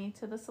listening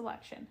to the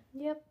selection.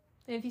 Yep.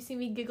 And if you see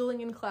me giggling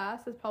in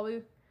class, that's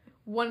probably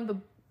one of the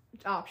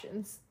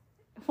options.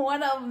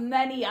 One of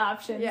many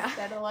options Yeah.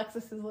 that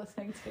Alexis is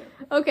listening to.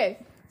 Okay.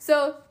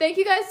 So, thank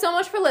you guys so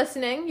much for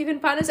listening. You can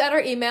find us at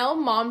our email,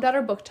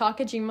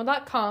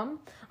 momdaughterbooktalk@gmail.com,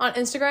 on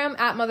Instagram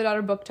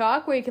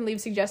 @mother-daughter-booktalk, where you can leave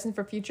suggestions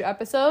for future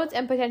episodes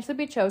and potentially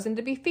be chosen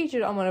to be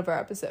featured on one of our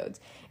episodes.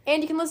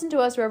 And you can listen to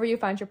us wherever you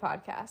find your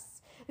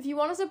podcasts. If you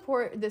want to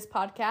support this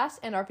podcast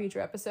and our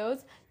future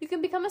episodes, you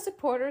can become a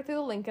supporter through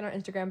the link in our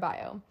Instagram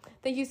bio.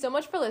 Thank you so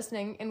much for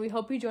listening, and we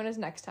hope you join us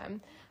next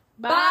time.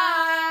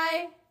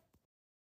 Bye!